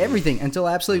going to eat everything until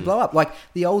I absolutely blow up. Like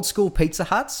the old school Pizza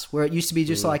Huts where it used to be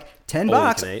just like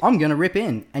 $10. I'm going to rip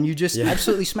in and you just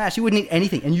absolutely smash. You wouldn't eat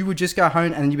anything and you would just go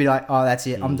home and you'd be like, oh, that's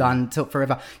it. I'm done till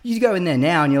forever. You go in there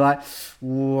now and you're like,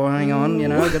 whoa, hang on, you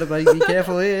know, got to be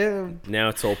careful here. Now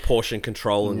it's all portion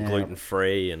control and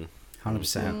gluten-free and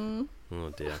 100%. Oh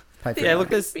dear. Yeah, look,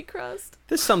 there's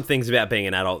some things about being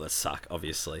an adult that suck,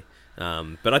 obviously.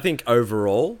 But I think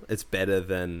overall it's better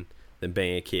than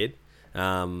being a kid.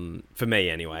 For me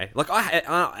anyway. Like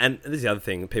and this is the other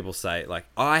thing people say, like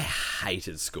I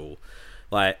hated school.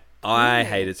 Like I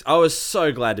was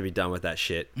so glad to be done with that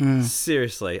shit.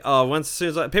 Seriously. As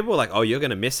soon as people were like, oh, you're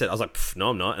gonna miss it, I was like, no,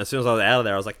 I'm not. And as soon as I was out of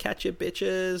there, I was like, catch it,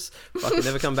 bitches. Fucking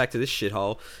never come back to this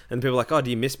shithole. And people were like, oh,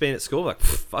 do you miss being at school? I'm like,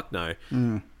 fuck no.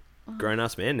 Grown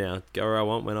ass man now. Go where I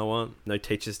want, when I want. No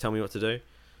teachers tell me what to do.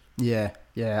 Yeah,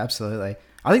 absolutely.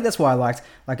 I think that's why I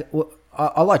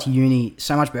liked uni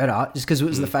so much better, just because it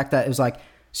was the fact that it was like,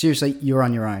 seriously, you're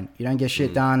on your own. You don't get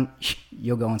shit done,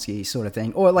 you'll go on ski sort of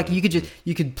thing. Or like you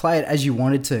could play it as you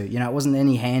wanted to. You know, it wasn't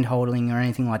any hand holding or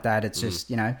anything like that. It's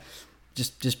just, you know,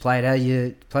 just play it how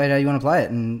you want to play it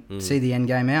and see the end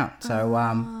game out. So,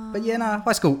 but yeah, no,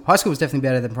 high school was definitely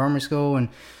better than primary school,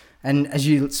 and as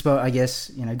you spoke, I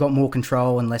guess, you know, got more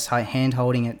control and less hand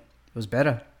holding. It was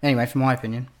better. Anyway, from my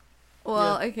opinion.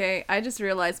 Well, okay, I just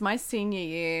realised my senior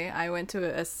year, I went to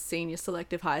a senior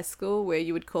selective high school where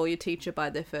you would call your teacher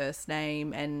by their first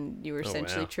name and you were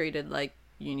essentially treated like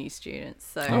uni students.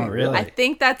 So really? I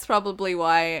think that's probably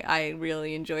why I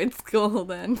really enjoyed school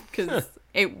then, because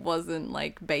it wasn't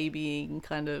like babying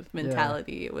kind of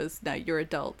mentality. Yeah. It was, no, you're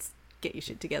adults, get your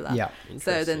shit together. Yeah.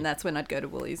 So then that's when I'd go to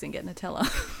Woolies and get Nutella.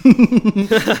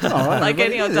 Like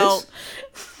any adult,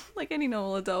 like any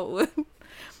normal adult would.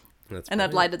 And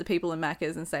I'd lie to the people in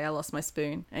Macca's and say I lost my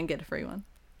spoon and get a free one.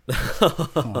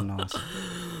 Oh, nice.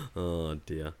 Oh,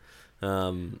 dear.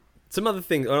 Some other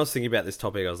things, when I was thinking about this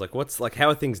topic, I was like, how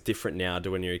are things different now to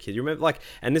when you're a kid? You remember, like,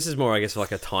 and this is more, I guess,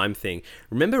 like a time thing.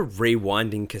 Remember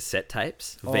rewinding cassette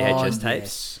tapes? VHS tapes?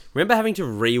 Yes. Remember having to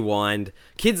rewind?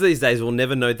 Kids these days will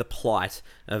never know the plight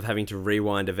of having to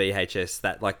rewind a VHS,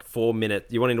 that, like, 4 minute,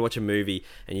 you wanted to watch a movie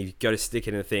and you go to stick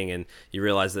it in a thing and you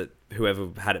realise that whoever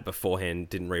had it beforehand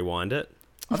didn't rewind it.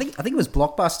 I think it was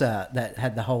Blockbuster that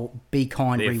had the whole Be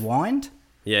Kind rewind.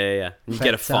 Yeah. You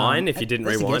get a fine if you didn't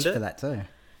rewind it. For that too.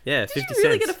 Yeah, 50 cents. Did you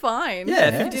really get a fine? Yeah,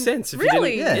 50 cents. If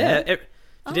really? You didn't, if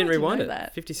you didn't rewind it.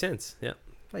 That. 50 cents, yeah.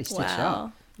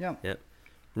 Wow. Yeah.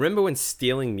 Remember when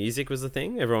stealing music was the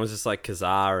thing? Everyone was just like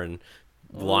Kazaa and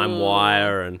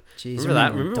LimeWire and... Jeez, remember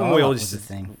that? Remember when we all just...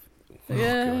 thing.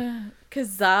 Yeah.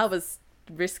 Kazaa was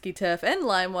risky turf, and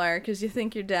LimeWire, because you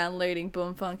think you're downloading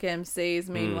Boom Funk MCs,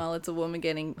 meanwhile it's a woman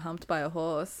getting humped by a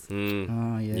horse.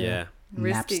 Oh, yeah.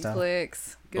 Risky Napster.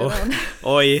 Clicks. Good on.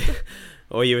 Or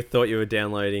you thought you were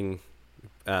downloading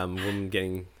woman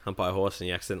getting humped by a horse and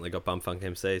you accidentally got Bum Funk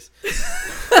MCs.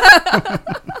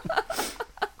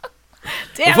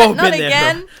 Damn it, not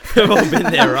again. We've all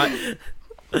been there, right?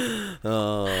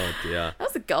 Oh, dear. That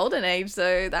was the golden age,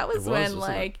 though. That was when,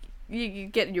 like, you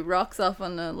get your rocks off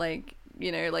on the, like,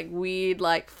 you know, like weird,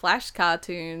 like, Flash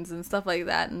cartoons and stuff like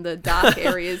that in the dark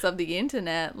areas of the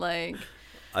internet. Like,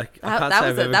 I can't say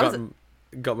I've ever gotten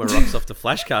got my rocks off to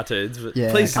Flash cartoons, but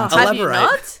Yeah, please I can't-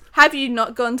 elaborate. Have you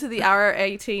not gone to the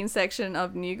R18 section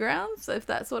of Newgrounds, if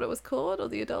that's what it was called, or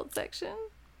the adult section?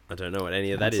 I don't know what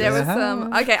any of that is. There was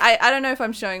some... Okay, I don't know if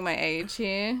I'm showing my age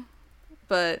here,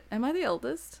 but am I the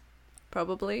oldest?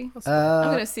 Probably. I'm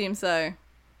going to assume so.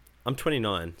 I'm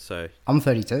 29, so... I'm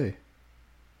 32.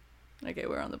 Okay,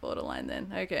 we're on the borderline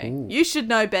then. Okay. Ooh. You should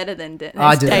know better than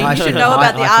I do. Dave. I You should should. know about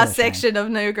I the feel R ashamed. section of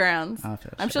Newgrounds. I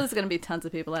feel I'm sure ashamed. there's going to be tons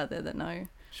of people out there that know.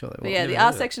 Sure they But will. yeah, the Never heard R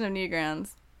of it. section of Newgrounds.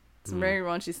 Some very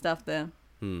raunchy stuff there.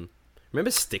 Remember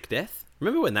Stick Death?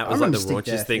 Remember when that I was like the remember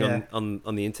Stick raunchiest Death, thing yeah.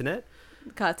 on the internet?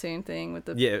 The cartoon thing with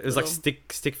the... Yeah, it was like little-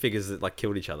 stick figures that like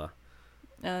killed each other.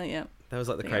 yeah. That was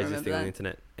like the I think I craziest thing remember on the that.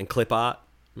 internet. And clip art.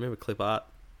 Remember clip art?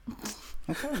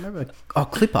 I can't remember. Oh,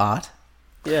 clip art.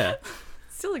 Yeah.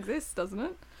 Still exists, doesn't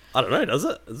it? I don't know, does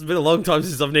it? It's been a long time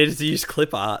since I've needed to use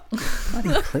clip art.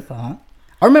 Bloody clip art.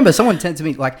 I remember someone said to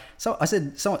me like, so I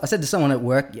said to someone at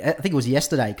work, I think it was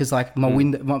yesterday, because like my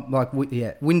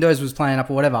Windows was playing up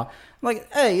or whatever. I'm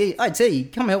like, hey,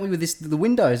 IT, come help me with this. The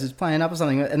Windows is playing up or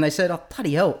something, and they said, oh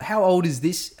bloody hell, how old is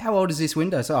this? How old is this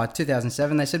Windows? Oh,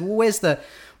 2007. They said, well, where's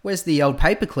the old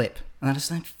paperclip? And I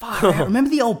just went, fuck, remember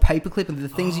the old paperclip and the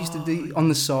things you used to do on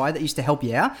the side that used to help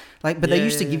you out? Like, but they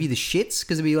used to give you the shits,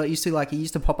 because it'd be like, it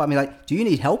used to pop up and be like, do you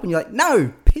need help? And you're like,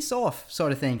 no, piss off,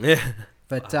 sort of thing. Yeah.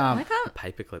 But I can't...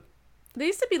 Paperclip. There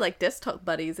used to be like desktop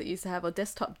buddies that used to have, or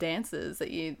desktop dancers that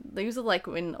they used to like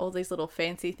win all these little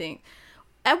fancy things.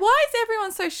 And why is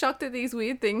everyone so shocked at these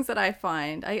weird things that I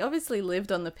find? I obviously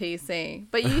lived on the PC,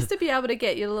 but you used to be able to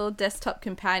get your little desktop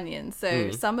companions.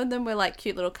 So some of them were like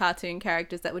cute little cartoon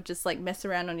characters that would just like mess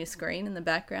around on your screen in the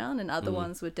background, and other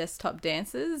ones were desktop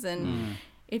dancers. And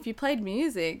if you played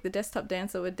music, the desktop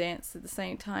dancer would dance at the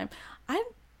same time.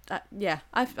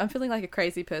 I'm feeling like a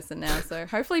crazy person now. So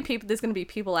hopefully there's going to be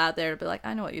people out there to be like,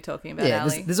 I know what you're talking about, yeah,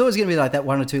 Ali. there's always going to be like that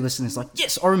one or two listeners like,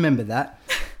 yes, I remember that.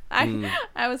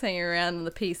 I was hanging around on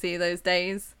the PC those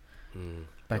days.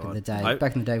 Back in the day. I-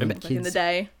 Back in the day with the kids. Back in the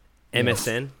day.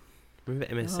 MSN.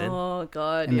 Remember MSN? Oh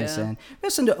god, MSN.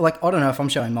 MSN, like, I don't know if I'm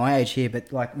showing my age here,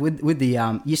 but like with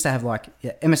the used to have like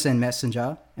MSN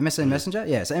Messenger. Messenger?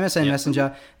 Yeah, so MSN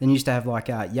Messenger. Then you used to have like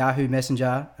Yahoo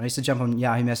Messenger. I used to jump on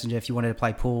Yahoo Messenger if you wanted to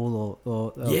play pool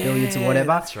or billiards or whatever.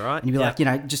 That's right. And you'd be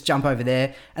like, just jump over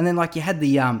there. And then like you had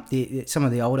the some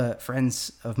of the older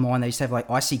friends of mine, they used to have like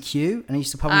ICQ, and they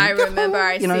used to probably I remember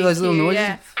ICQ. You know those little noises.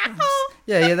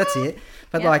 Yeah. Yeah, that's it.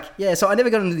 But so I never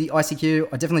got into the ICQ.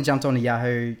 I definitely jumped on to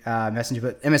Yahoo Messenger,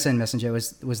 but MSN Messenger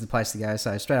was the place to go.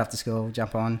 So straight after school,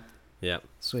 jump on. Yeah.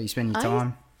 That's where you spend your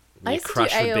time. I Your used to do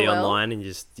crush would be AOL. online and you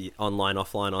just online,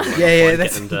 offline. Yeah, offline,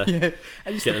 that's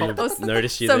get them to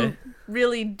notice you some there.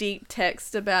 really deep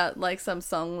text about like some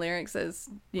song lyrics, as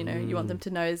you know, you want them to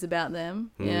know is about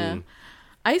them. Yeah.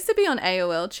 I used to be on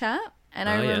AOL chat, and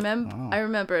I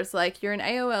remember it's like you're in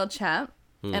AOL chat,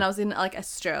 and I was in like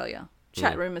Australia.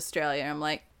 Chat room Australia. I'm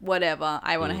like, whatever,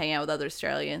 I want to hang out with other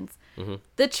Australians.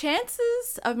 The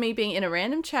chances of me being in a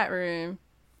random chat room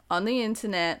on the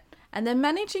internet and then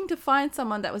managing to find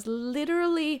someone that was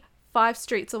literally 5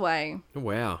 streets away,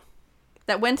 Wow.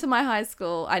 that went to my high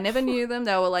school. I never knew them.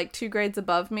 They were like 2 grades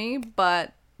above me,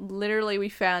 but literally we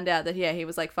found out that he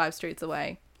was like 5 streets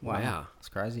away. Wow. That's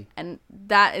crazy. And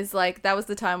that was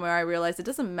the time where I realized it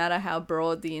doesn't matter how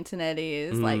broad the internet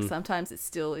is. Like sometimes it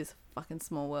still is a fucking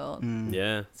small world.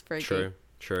 Yeah. It's very true.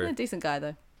 Yeah, decent guy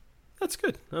though. That's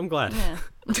good. I'm glad. Yeah.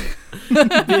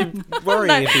 Be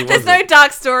worrying if he There's wasn't. no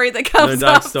dark story that comes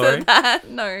dark after story? that.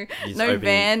 No. You just No open-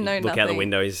 van, no look nothing. out the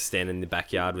window. He's standing in the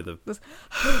backyard with a.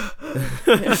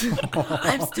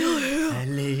 I'm still here.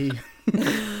 Ellie.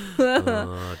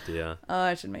 Oh dear. Oh,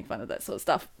 I should make fun of that sort of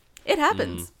stuff. It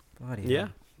happens. Bloody Yeah. hell.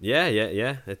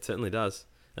 Yeah. It certainly does.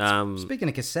 Speaking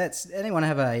of cassettes, anyone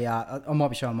have a? I might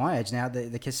be showing my age now.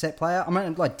 The cassette player. I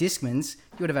mean, like Discmans.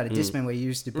 You would have had a Discman where you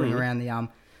used to bring around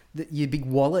your big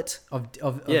wallet of the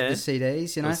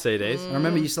CDs. You know, the CDs. I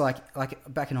remember you used to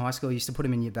like back in high school. You used to put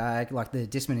them in your bag, like the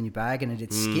Discman in your bag, and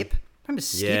it'd skip. Remember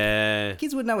skip? Yeah.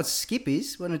 Kids wouldn't know what skip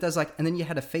is when it does like, and then you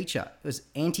had a feature. It was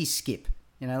anti-skip.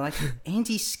 You know, like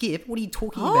anti-skip. What are you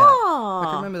talking about? Like,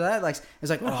 I remember that. Like, it's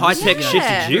like high-tech Yeah. shit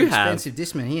did you have? expensive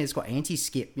Discman here. It's got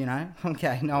anti-skip. You know.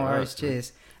 Okay, no worries.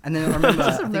 Cheers. And then I remember. I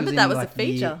think it remember in, that was like, a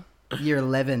feature. Year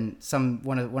 11.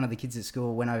 One of the kids at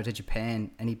school went over to Japan,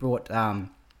 and he brought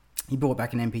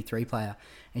back an MP3 player.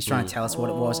 And he's trying to tell us what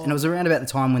it was, and it was around about the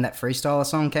time when that Freestyler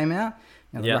song came out.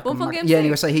 You know, Yeah. Rock 'em, Bullfrog Rock- MC. yeah.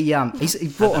 Anyway, so he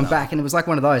brought one back, and it was like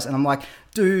one of those. And I'm like,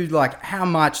 dude, like, how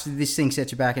much did this thing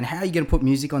set you back, and how are you going to put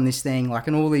music on this thing, like,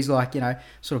 and all these like, you know,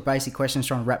 sort of basic questions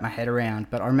trying to wrap my head around.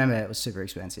 But I remember it was super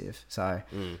expensive. So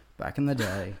back in the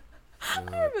day. I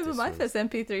remember my first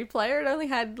MP3 player. It only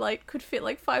had could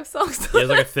fit 5 songs. Yeah, it was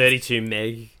like a 32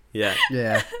 meg. Yeah.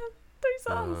 Yeah. 3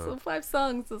 songs or 5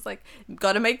 songs. It's like,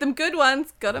 gotta make them good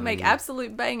ones. Gotta make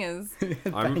absolute bangers.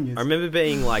 I remember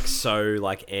being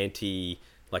so anti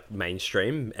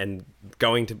mainstream and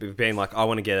going to being I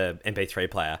want to get a MP3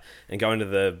 player and going to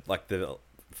the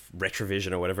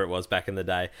Retrovision or whatever it was back in the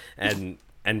day and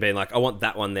being I want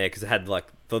that one there because it had the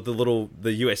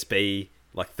USB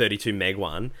 32 meg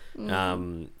one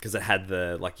because it had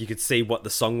the you could see what the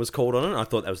song was called on it. I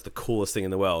thought that was the coolest thing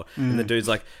in the world. And the dude's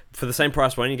for the same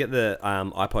price, why don't you get the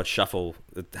iPod Shuffle?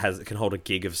 It can hold a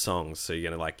gig of songs, so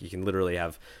you're gonna you can literally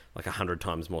have 100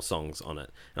 times more songs on it.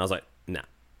 And I was like, nah,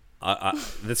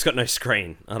 that's got no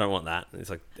screen. I don't want that.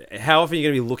 It's how often are you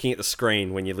gonna be looking at the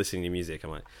screen when you're listening to music?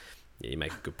 I'm like, yeah, you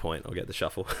make a good point. I'll get the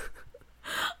Shuffle.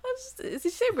 Did you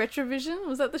say Retrovision?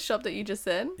 Was that the shop that you just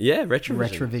said? Yeah, Retrovision.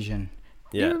 Retrovision.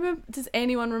 Yeah. Does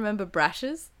anyone remember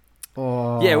Brashes?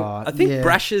 Oh, yeah, I think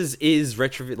Brashes is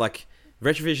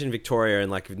Retrovision Victoria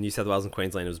and New South Wales and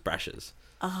Queensland was Brashes.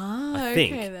 I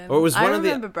think. Okay, then. Or it was one of the.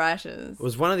 I remember Brashes. It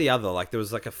was one of the other. There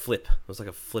was a flip. It was a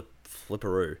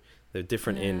flipperoo. They're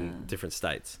different in different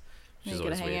states. You're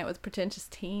gonna hang out with pretentious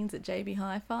teens at JB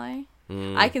Hi-Fi.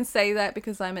 I can say that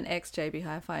because I'm an ex JB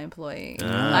Hi-Fi employee.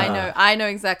 I know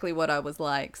exactly what I was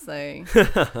like. So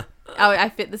I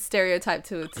fit the stereotype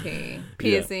to a T.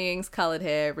 Piercings, coloured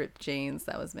hair, ripped jeans.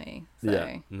 That was me. So,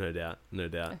 yeah, no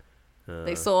doubt.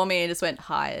 They saw me and just went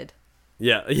hired.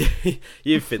 Yeah,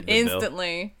 you fit the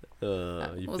instantly. bill.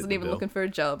 I wasn't even looking for a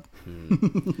job.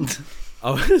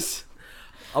 I was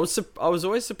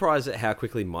always surprised at how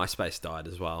quickly MySpace died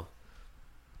as well.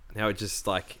 How it just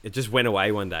went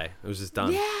away one day. It was just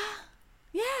done.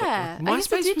 Yeah.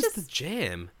 MySpace was the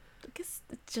jam. I guess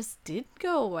it just did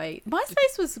go away.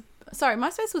 MySpace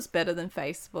was better than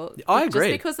Facebook. I agree.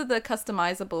 Just because of the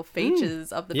customizable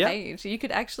features of the page. You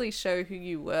could actually show who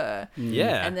you were.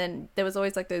 Yeah. And then there was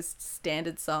always those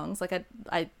standard songs.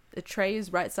 A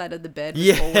Trey's Right Side of the Bed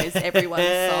was always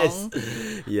everyone's song.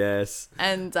 Yes.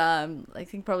 And I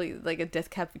think probably a Death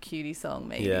Cab for Cutie song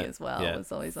maybe as well. Yeah. It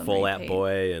was always on Fall Out repeat.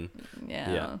 Boy and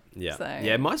Yeah. So.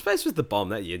 Yeah, MySpace was the bomb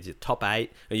that year. Your top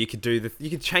 8, and you could you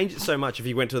could change it so much if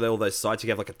you went to all those sites. You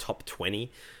could have a top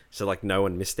 20, so no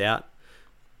one missed out.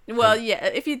 Well, yeah,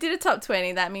 if you did a top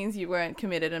 20, that means you weren't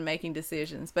committed and making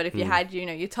decisions. But if you had,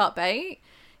 your top 8,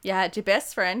 you had your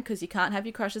best friend, because you can't have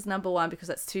your crush as number 1 because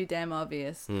that's too damn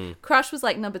obvious. Crush was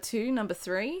number 2, number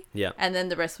 3. Yeah. And then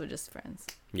the rest were just friends.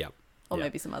 Yeah. Or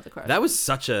maybe some other crush. That was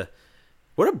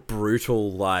what a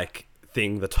brutal,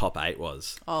 thing the top 8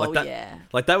 was. Oh, yeah.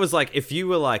 That was if you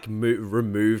were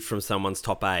removed from someone's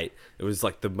top 8, it was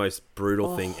the most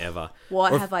brutal thing ever.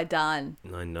 What have I done?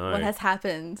 I know. What has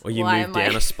happened? Or you moved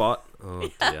down a spot. Oh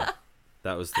dear.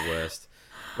 That was the worst.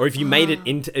 Or if you made it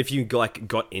if you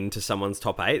got into someone's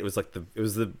top 8, it was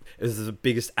the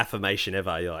biggest affirmation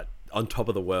ever. You're on top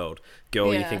of the world.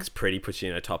 Girl you think's pretty puts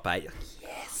you in a top 8.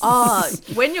 Yes. Oh,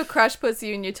 when your crush puts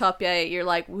you in your top 8, you're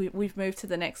we've moved to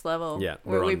the next level. Yeah,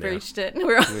 we've reached it.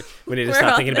 We need to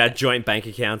start thinking about joint bank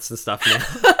accounts and stuff now.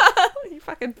 Your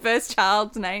fucking first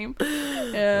child's name.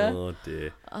 Yeah. Oh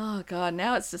dear. Oh god,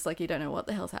 now it's just you don't know what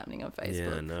the hell's happening on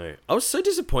Facebook. Yeah, I know. I was so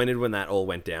disappointed when that all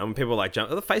went down. When people were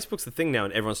Facebook's the thing now,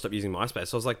 and everyone stopped using MySpace.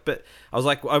 So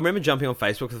I remember jumping on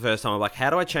Facebook for the first time. I'm how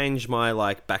do I change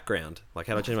my background? How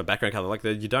do I change my background color?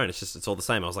 You don't. It's all the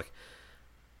same. I was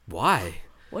why?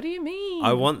 What do you mean?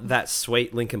 I want that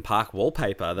sweet Linkin Park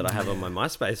wallpaper that I have on my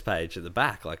MySpace page at the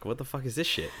back. What the fuck is this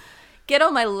shit? Get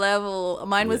on my level.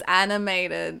 Mine was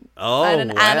animated. Oh, I had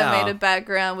an animated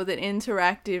background with an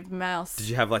interactive mouse. Did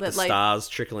you have the stars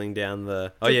trickling down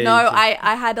the? Oh yeah. No,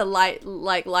 I had a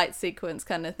light sequence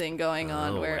kind of thing going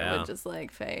on where it would just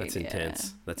fade. That's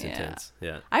intense. That's intense.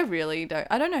 Yeah. I really don't.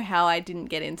 I don't know how I didn't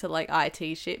get into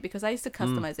IT shit because I used to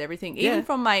customize everything, even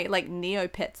from my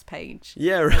Neopets page.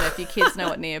 Yeah. Right. I don't know if you kids know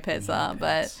what Neopets are,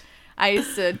 but. I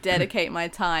used to dedicate my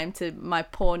time to my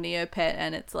poor Neopet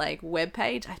and its web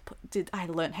page. I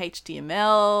learned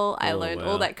HTML. I learned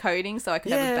all that coding so I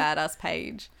could have a badass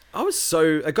page.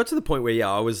 I got to the point where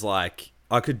I was I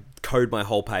could code my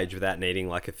whole page without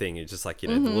needing a thing. It's just the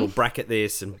little bracket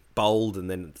this and bold and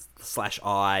then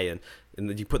 /I and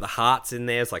then you put the hearts in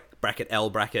there. It's bracket L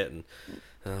bracket and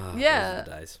those are the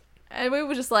days. And we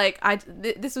were just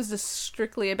this was just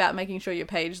strictly about making sure your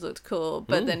page looked cool.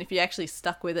 But then if you actually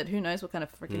stuck with it, who knows what kind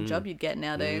of freaking job you'd get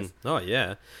nowadays. Oh,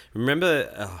 yeah.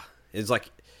 Remember, it was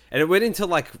and it went into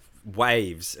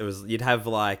waves. It was, you'd have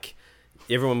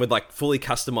everyone would fully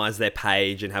customize their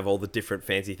page and have all the different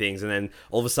fancy things. And then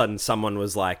all of a sudden someone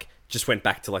was just went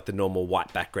back to like the normal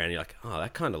white background. You're like, oh,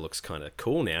 that kind of looks kind of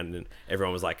cool now. And then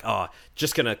everyone was like, oh,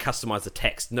 just going to customize the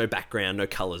text. No background, no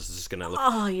colors. It's just going to look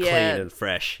clean and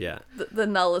fresh. Yeah. The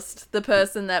nullist, the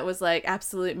person that was like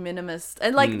absolute minimalist.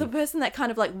 And like the person that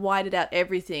kind of like whited out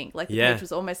everything. Like the page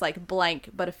was almost like blank,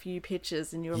 but a few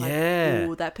pictures. And you were like,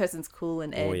 ooh, that person's cool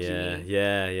and edgy. Oh,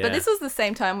 yeah. But this was the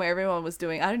same time where everyone was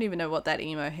doing, I don't even know what that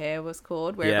emo hair was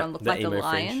called, where everyone looked like a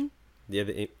lion. Fringe. Yeah,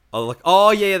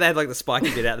 they had like the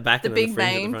spiky bit out the back. The and big the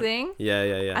fringe mane thing.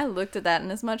 Yeah. I looked at that,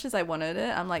 and as much as I wanted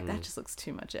it, I'm like, that just looks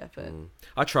too much effort.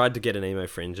 I tried to get an emo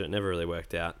fringe, and it never really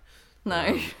worked out.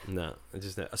 No. No, it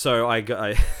just so I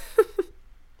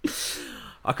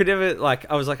could never like.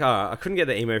 I was like, I couldn't get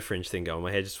the emo fringe thing going.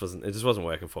 My hair just wasn't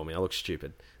working for me. I looked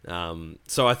stupid.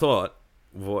 So I thought,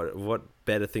 what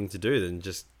better thing to do than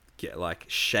just get like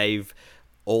shave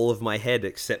all of my head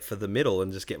except for the middle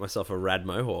and just get myself a rad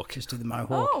mohawk. Just do the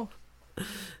mohawk. Oh.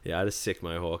 Yeah, I had a sick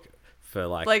mohawk for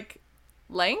like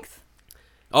length.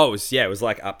 Oh, it was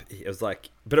like up. It was like,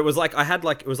 but it was like I had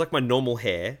like it was like my normal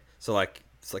hair. So like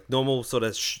it's like normal sort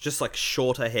of just like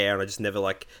shorter hair, and I just never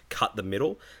like cut the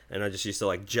middle, and I just used to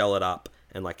like gel it up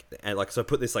and so I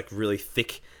put this like really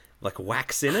thick like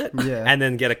wax in it, and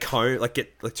then get a comb, like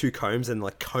get like 2 combs and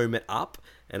like comb it up,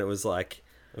 and it was like.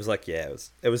 I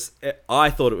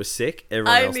thought it was sick.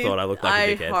 Everyone else thought I looked like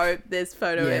a dickhead. I hope there's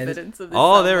photo evidence of this.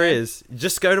 Oh, there is.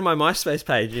 Just go to my MySpace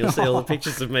page and you'll see all the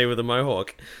pictures of me with a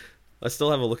mohawk. I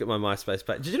still have a look at my MySpace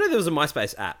page. Did you know there was a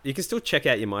MySpace app? You can still check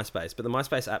out your MySpace, but the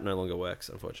MySpace app no longer works,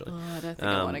 unfortunately. Oh, I don't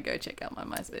think I want to go check out my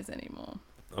MySpace anymore.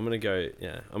 I'm going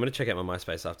to check out my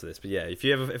MySpace after this. But yeah, if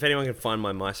anyone can find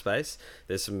my MySpace,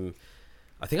 there's some...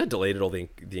 I think I deleted all the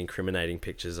incriminating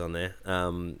pictures on there.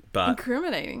 But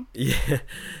incriminating? Yeah.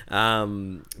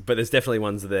 But there's definitely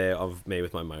ones there of me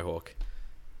with my mohawk.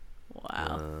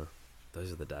 Wow.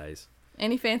 Those are the days.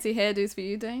 Any fancy hairdos for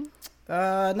you, Dane?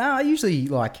 No, I usually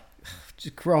like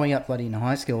just growing up bloody in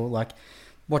high school, like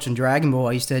watching Dragon Ball,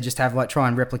 I used to just have like try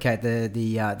and replicate the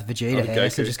Vegeta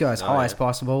hair, so just go as high as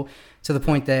possible, to the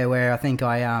point there where I think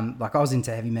I was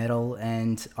into heavy metal,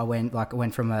 and I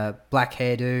went from a black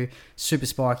hairdo, super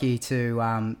spiky, to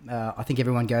I think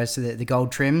everyone goes to the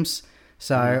gold trims.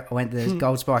 So I went to the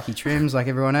gold spiky trims like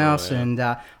everyone else, and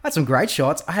I had some great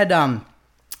shots. I had I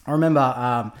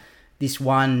remember this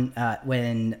one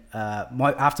when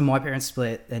after my parents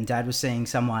split and Dad was seeing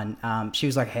someone, she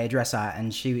was like a hairdresser,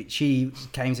 and she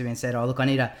came to me and said, "Oh, look, I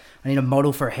need a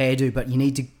model for a hairdo, but you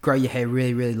need to grow your hair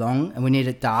really, really long, and we need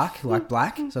it dark, like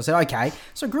black." So I said, "Okay."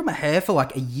 So I grew my hair for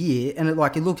like a year, and it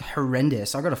looked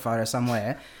horrendous. I got a photo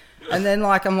somewhere. And then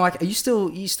I'm like, you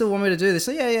still want me to do this?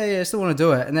 So, yeah, I still want to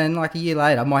do it. And then a year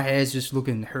later, my hair's just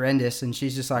looking horrendous, and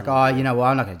she's just like, "Oh, you know what?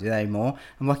 I'm not going to do that anymore."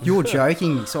 I'm like, "You're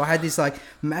joking me." So I had this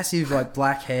massive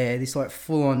black hair, this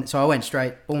full on. So I went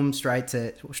straight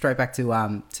back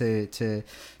to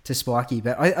spiky.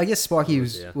 But I guess spiky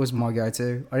was my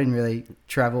go-to. I didn't really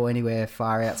travel anywhere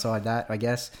far outside that. I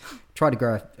guess tried to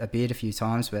grow a beard a few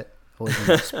times, but always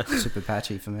been super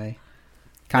patchy for me.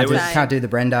 Can't do the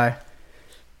Brendo.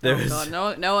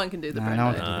 God, no one can do the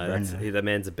Brendo. The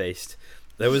man's a beast.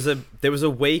 There was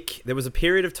a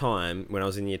period of time when I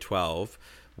was in year 12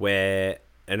 where,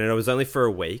 and it was only for a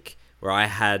week, where I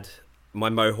had, my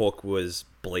mohawk was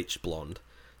bleached blonde.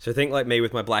 So think like me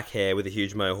with my black hair with a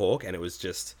huge mohawk, and it was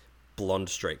just blonde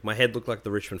streak. My head looked like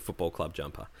the Richmond Football Club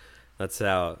jumper. That's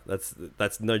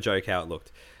no joke how it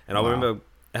looked. And I remember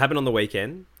it happened on the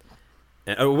weekend.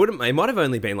 And it might have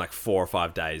only been 4 or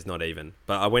 5 days, not even.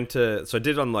 But I did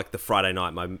it on the Friday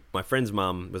night. My friend's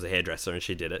mum was a hairdresser, and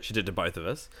she did it. She did it to both of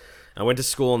us. I went to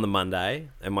school on the Monday,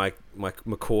 and my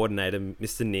coordinator,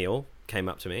 Mr. Neil, came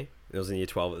up to me. I was in year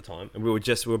 12 at the time, and we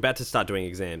were about to start doing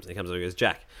exams. And he comes over and goes,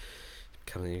 "Jack,"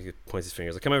 he points his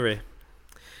fingers, like, "Come over here."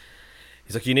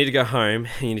 He's like, "You need to go home,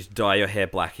 and you need to dye your hair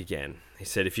black again." He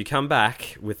said, "If you come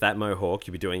back with that mohawk,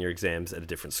 you'll be doing your exams at a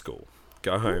different school.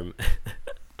 Go home."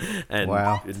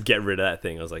 And get rid of that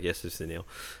thing. I was like, "Yes, Mr. Neil."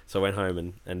 So I went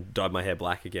home and dyed my hair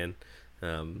black again.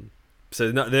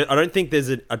 So no, I don't think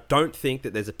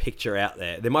that there's a picture out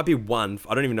there. There might be one.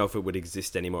 I don't even know if it would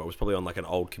exist anymore. It was probably on an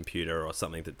old computer or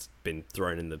something that's been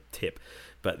thrown in the tip.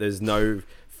 But there's no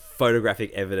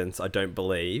photographic evidence, I don't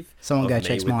believe. Someone go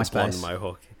check MySpace.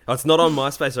 Mohawk. Oh, it's not on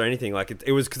MySpace or anything.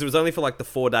 It was because it was only for the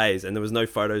 4 days, and there was no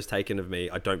photos taken of me,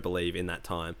 I don't believe, in that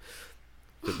time.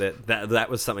 But that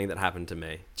was something that happened to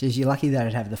me. Geez, you're lucky that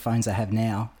I'd have the phones I have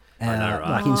now. I know,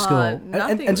 right? In school.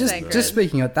 And just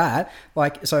speaking of that,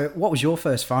 so what was your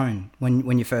first phone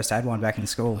when you first had one back in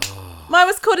school? Mine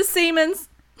was called a Siemens.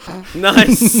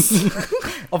 Nice.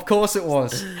 Of course it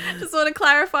was. Just want to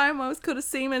clarify, mine was called a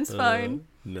Siemens phone.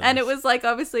 Nice. And it was like,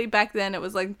 obviously back then it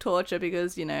was like torture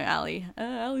because, you know,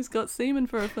 Ali's got semen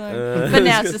for a phone. But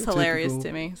now it's just hilarious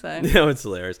to me. So no, it's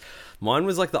hilarious. Mine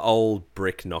was like the old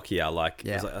brick Nokia, like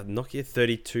it was Yeah. like a Nokia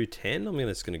 3210. I'm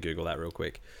just gonna Google that real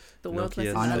quick. the world's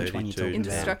Nokia most I know which one you're talking about.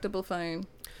 indestructible phone.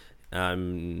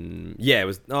 Yeah, it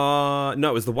was. No,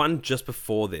 it was the one just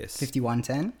before this.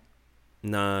 5110.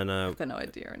 No. I've got no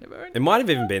idea. I never owned It might have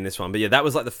even been this one, but yeah, that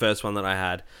was like the first one that I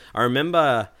had. I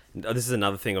remember. This is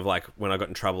another thing of like when I got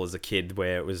in trouble as a kid,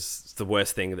 where it was the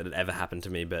worst thing that had ever happened to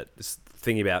me. But just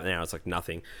thinking about it now, it's like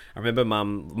nothing. I remember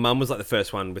mum was like the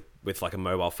first one with like a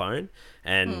mobile phone,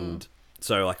 and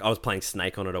so like I was playing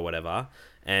Snake on it or whatever,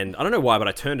 and I don't know why, but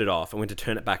I turned it off and went to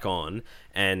turn it back on,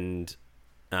 and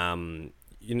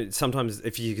you know, sometimes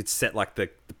if you could set like the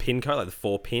pin code, like the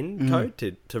 4-pin code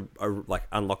to like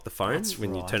unlock the phone. That's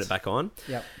when you right. turn it back on.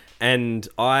 Yep. And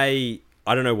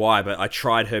I don't know why, but I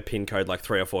tried her pin code like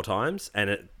 3 or 4 times, and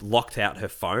it locked out her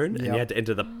phone, and you had to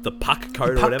enter the puck code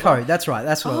or Puck whatever. code. That's right.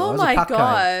 That's what it Oh was. my a puck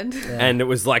god. Code. Yeah. And it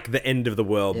was like the end of the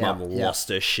world. Yeah, Mum yeah. lost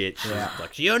her shit. She Yeah. was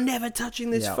like, "You're never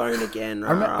touching this Yeah. phone again."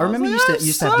 I remember you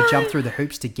used to have to jump through the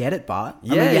hoops to get it, but I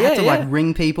Yeah, mean, you had to yeah, like yeah.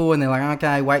 ring people, and they're like,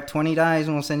 "Okay, wait 20 days,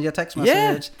 and we'll send you a text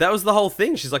Yeah, message." that was the whole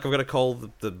thing. She's like, "I've got to call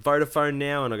the Vodafone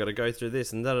now, and I've got to go through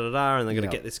this and da da da, and they're going to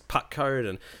Yeah. get this puck code,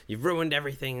 and you've ruined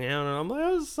everything now." And I'm like,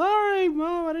 "Oh, sorry,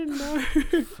 Mum, I didn't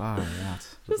know." Far out.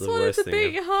 Just the wanted worst to thing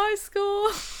beat your high score.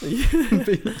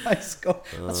 High school.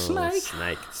 A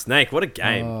snake. Snake, what a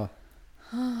game! Oh,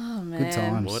 Oh man. good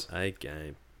times. What a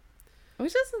game! I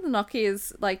wish this was the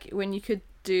Nokia's, like when you could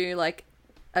do like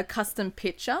a custom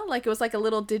picture, like it was like a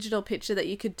little digital picture that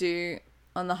you could do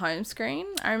on the home screen.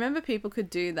 I remember people could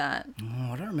do that,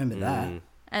 Oh, I don't remember that.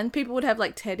 and people would have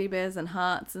like teddy bears and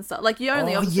hearts and stuff. Like you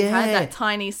only Oh, obviously had yeah. that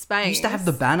tiny space. You used to have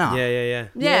the banner. Yeah. Yeah, Yeah,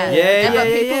 and yeah, like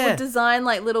yeah, people yeah. would design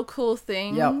like little cool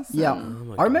things. Yep, yep.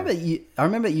 and- I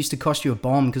remember it used to cost you a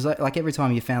bomb because like every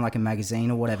time you found like a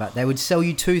magazine or whatever, they would sell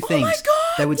you two things. my God,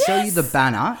 they would sell you the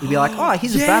banner. You'd be like, "Oh,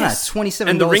 here's a banner, Yes. $27.50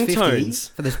 And the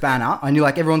ringtones. for this banner." And you're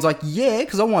like, everyone's like, "Yeah,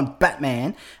 because I want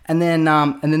Batman." And then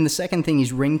the second thing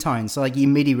is ringtones. So like your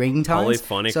MIDI ringtones.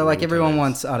 Polyphonic So like everyone ringtones.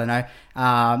 wants, I don't know,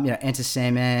 Enter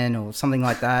Sandman or something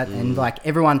like that. And like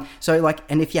everyone, so like,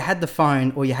 and if you had the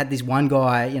phone or you had this one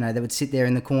guy, you know, that would sit there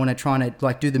in the corner trying to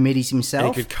like do the MIDIs himself.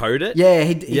 And he could code it. Yeah,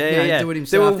 he'd Yeah, you know, yeah. do it There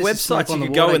himself. were This is smoke websites on you the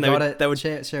could go wall, and they would-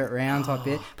 share it around type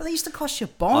bit. But they used to cost you a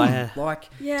bomb. Oh, yeah. Like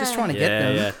Yeah. just trying to get Yeah,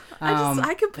 them. yeah. I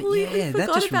but completely yeah, that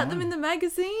forgot just about them reminded in the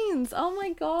magazines. Oh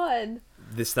my god.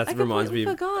 That I reminds me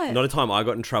completely of forgot. not a time I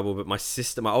got in trouble, but my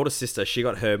older sister, she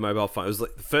got her mobile phone. It was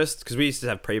like the first, because we used to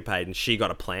have prepaid, and she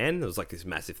got a plan. It was like this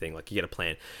massive thing, like you get a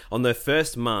plan. On the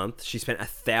first month, she spent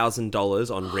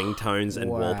 $1,000 on ringtones and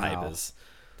Wow. wallpapers.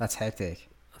 That's hectic.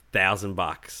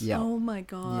 $1,000. Yeah. Oh my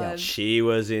god. She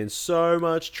was in so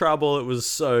much trouble. It was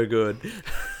so good.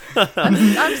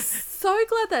 I'm so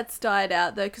glad that's died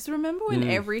out though, because remember when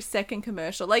Mm. every second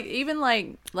commercial, like even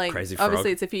like Crazy Frog.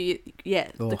 obviously it's a few, the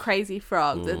Oh. Crazy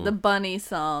Frog, Mm. the bunny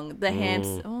song, the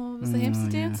hamster. Oh, was the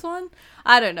hamster dance one?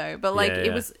 I don't know, but like Yeah, it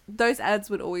yeah. was, those ads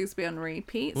would always be on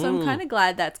repeat. So I'm kind of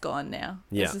glad that's gone now.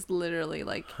 Yeah. It's just literally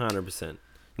like 100%.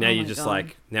 Now Oh you're my just God.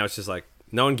 like, now it's just like,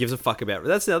 no one gives a fuck about,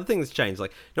 that's the other thing that's changed.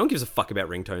 Like, no one gives a fuck about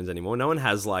ringtones anymore. No one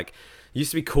has like, it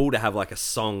used to be cool to have like a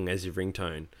song as your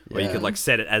ringtone, where you Yeah. could like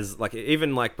set it as like,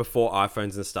 even like before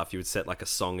iPhones and stuff, you would set like a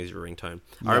song as your ringtone.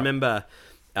 I remember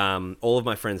all of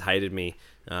my friends hated me.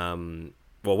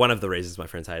 Well, one of the reasons my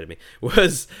friends hated me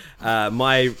was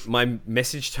my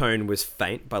message tone was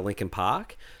Faint by Linkin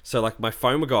Park. So like my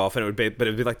phone would go off and it would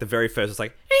be like the very first, it's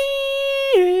like,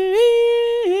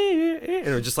 and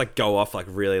it would just like go off like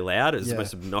really loud. It was the Yeah.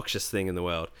 most obnoxious thing in the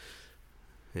world.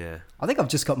 Yeah. I think I've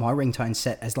just got my ringtone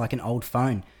set as like an old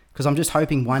phone because I'm just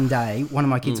hoping one day one of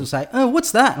my kids will say, "Oh,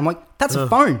 what's that?" I'm like, "That's a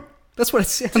phone. That's what it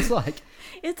sounds like."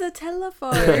 it's a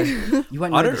telephone. You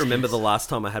won't I know don't this remember is- the last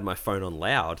time I had my phone on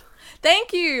loud.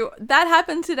 Thank you. That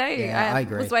happened today. Yeah, I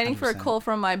agree, was waiting for a 100%. call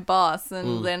from my boss,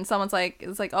 and then someone's like,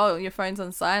 "It's like, oh, your phone's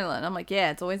on silent." I'm like,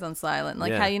 "Yeah, it's always on silent."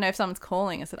 Like, Yeah. how you know if someone's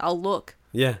calling? I said, "I'll look.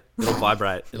 Yeah, it'll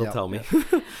vibrate. It'll Yeah, tell me.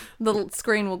 The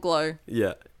screen will glow."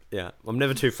 Yeah, yeah. I'm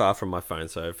never too far from my phone,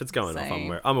 so if it's going off,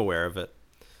 Same. I'm aware of it.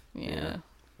 Yeah.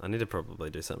 I need to probably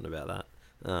do something about that.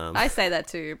 I say that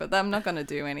too, but I'm not going to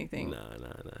do anything. No.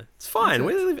 It's fine.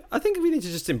 I think we need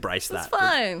to just embrace It's that.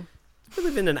 fine. We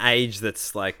live in an age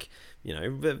that's like, you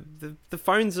know, the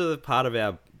phones are part of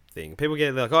our thing. People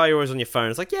get like, "Oh, you're always on your phone."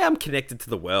 It's like, yeah, I'm connected to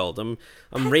the world. I'm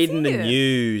reading the it.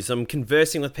 news. I'm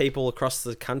conversing with people across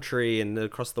the country and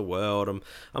across the world.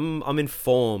 I'm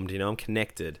informed. You know, I'm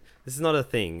connected. This is not a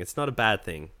thing. It's not a bad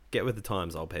thing. Get with the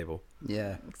times, old people.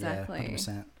 Yeah, Exactly. Yeah,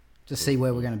 100%. Just see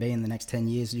where we're going to be in the next 10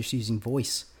 years just using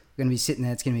voice. We're going to be sitting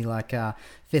there. It's going to be like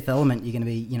Fifth Element. You're going to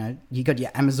be, you got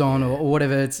your Amazon or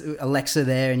whatever. It's Alexa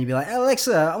there, and you'd be like,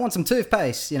 Alexa, I want some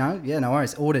toothpaste. Yeah, no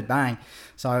worries, ordered, bang.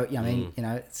 So I mean,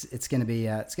 it's going to be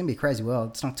a crazy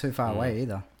world. It's not too far away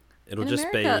either. It'll in just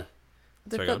America,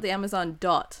 be. They've got the Amazon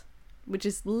Dot, which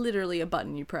is literally a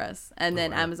button you press, and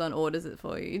then Amazon orders it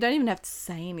for you. You don't even have to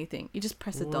say anything. You just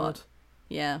press a dot.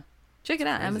 Yeah. Check it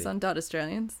out, crazy. Amazon Dot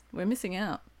Australians. We're missing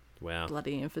out. Wow.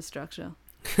 Bloody infrastructure.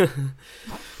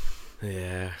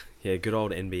 Yeah. Good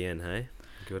old NBN, hey?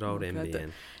 Good old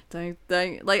NBN.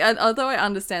 Don't like. Although I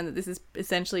understand that this is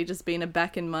essentially just been a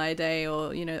back in my day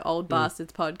or old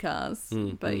bastards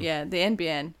podcast, but yeah, the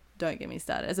NBN. Don't get me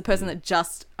started. As a person that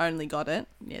just only got it,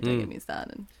 don't get me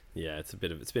started. Yeah, it's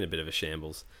been a bit of a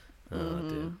shambles. Oh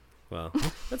dear. Well,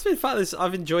 that's been fun.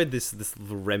 I've enjoyed this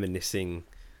little reminiscing,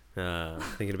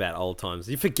 thinking about old times.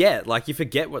 You forget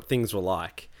what things were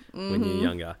like when you're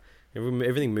younger.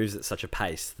 Everything moves at such a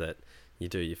pace that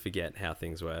you forget how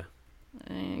things were.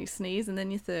 You sneeze and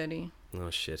then you're 30. Oh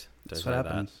shit! That's what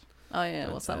happens. Oh yeah,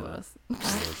 well some of us.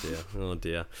 Oh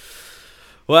dear.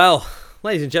 Well,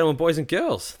 ladies and gentlemen, boys and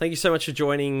girls, thank you so much for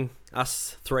joining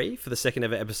us three for the second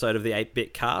ever episode of the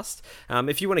 8-Bit Cast.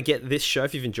 If you want to get this show,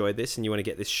 if you've enjoyed this and you want to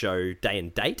get this show day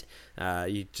and date,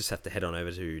 you just have to head on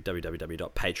over to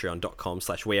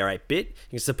www.patreon.com/weare8bit. You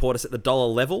can support us at the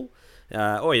 $1 level.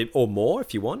 Or more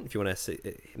if you want to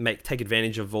take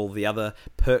advantage of all the other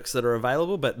perks that are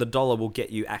available, but the $1 will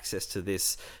get you access to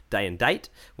this day and date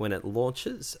when it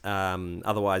launches.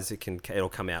 Otherwise it'll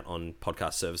come out on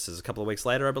podcast services a couple of weeks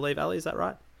later, I believe. Ali, is that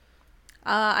right?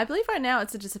 I believe right now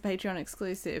it's just a Patreon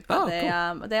exclusive, but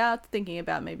they are thinking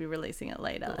about maybe releasing it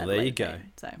later. Well, there you go.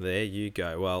 There you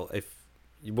go. Well, if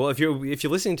you're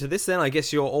listening to this, then I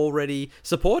guess you're already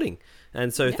supporting.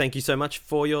 And so thank you so much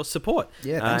for your support.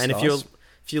 Yeah, thanks, and guys.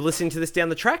 if you're listening to this down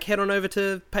the track, head on over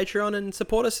to Patreon and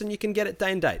support us, and you can get it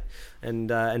day and date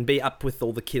and be up with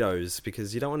all the kiddos,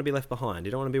 because you don't want to be left behind.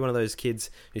 You don't want to be one of those kids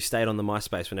who stayed on the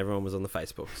MySpace when everyone was on the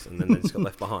Facebooks and then they just got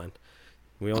left behind.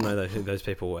 We all know who those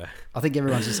people were. I think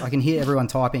I can hear everyone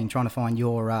typing, trying to find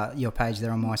your page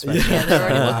there on MySpace. Yeah,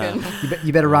 they're already looking.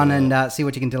 You better run and see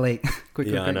what you can delete.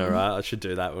 quick. I know, right? I should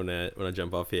do that when I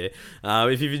jump off here.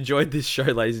 If you've enjoyed this show,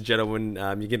 ladies and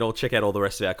gentlemen, you can all check out all the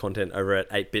rest of our content over at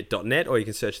 8bit.net, or you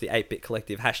can search the 8bit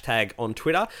Collective hashtag on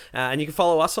Twitter. And you can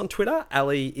follow us on Twitter.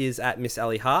 Ali is at Miss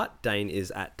Ali Hart. Dane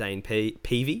is at Dane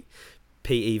Peavy.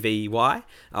 Pevy.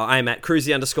 I am at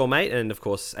Cruzy_mate, and of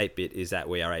course 8bit is at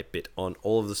We Are 8bit on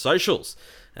all of the socials.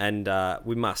 And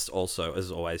we must also,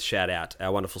 as always, shout out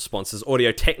our wonderful sponsors,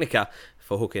 Audio Technica,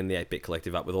 for hooking the 8bit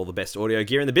Collective up with all the best audio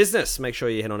gear in the business. Make sure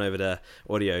you head on over to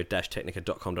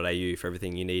audio-technica.com.au for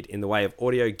everything you need in the way of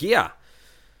audio gear.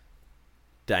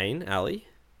 Dane, Ali,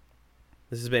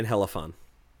 this has been hella fun.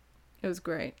 It was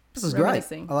great. This is great.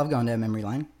 I love going down memory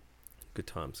lane. Good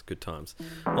times.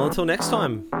 Well, until next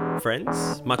time,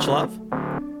 friends, much love.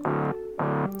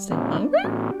 Stay hungry?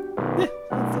 Yeah,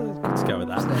 let's go with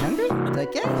that. Stay hungry.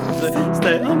 Take care.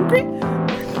 Stay hungry.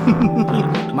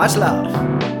 Much love.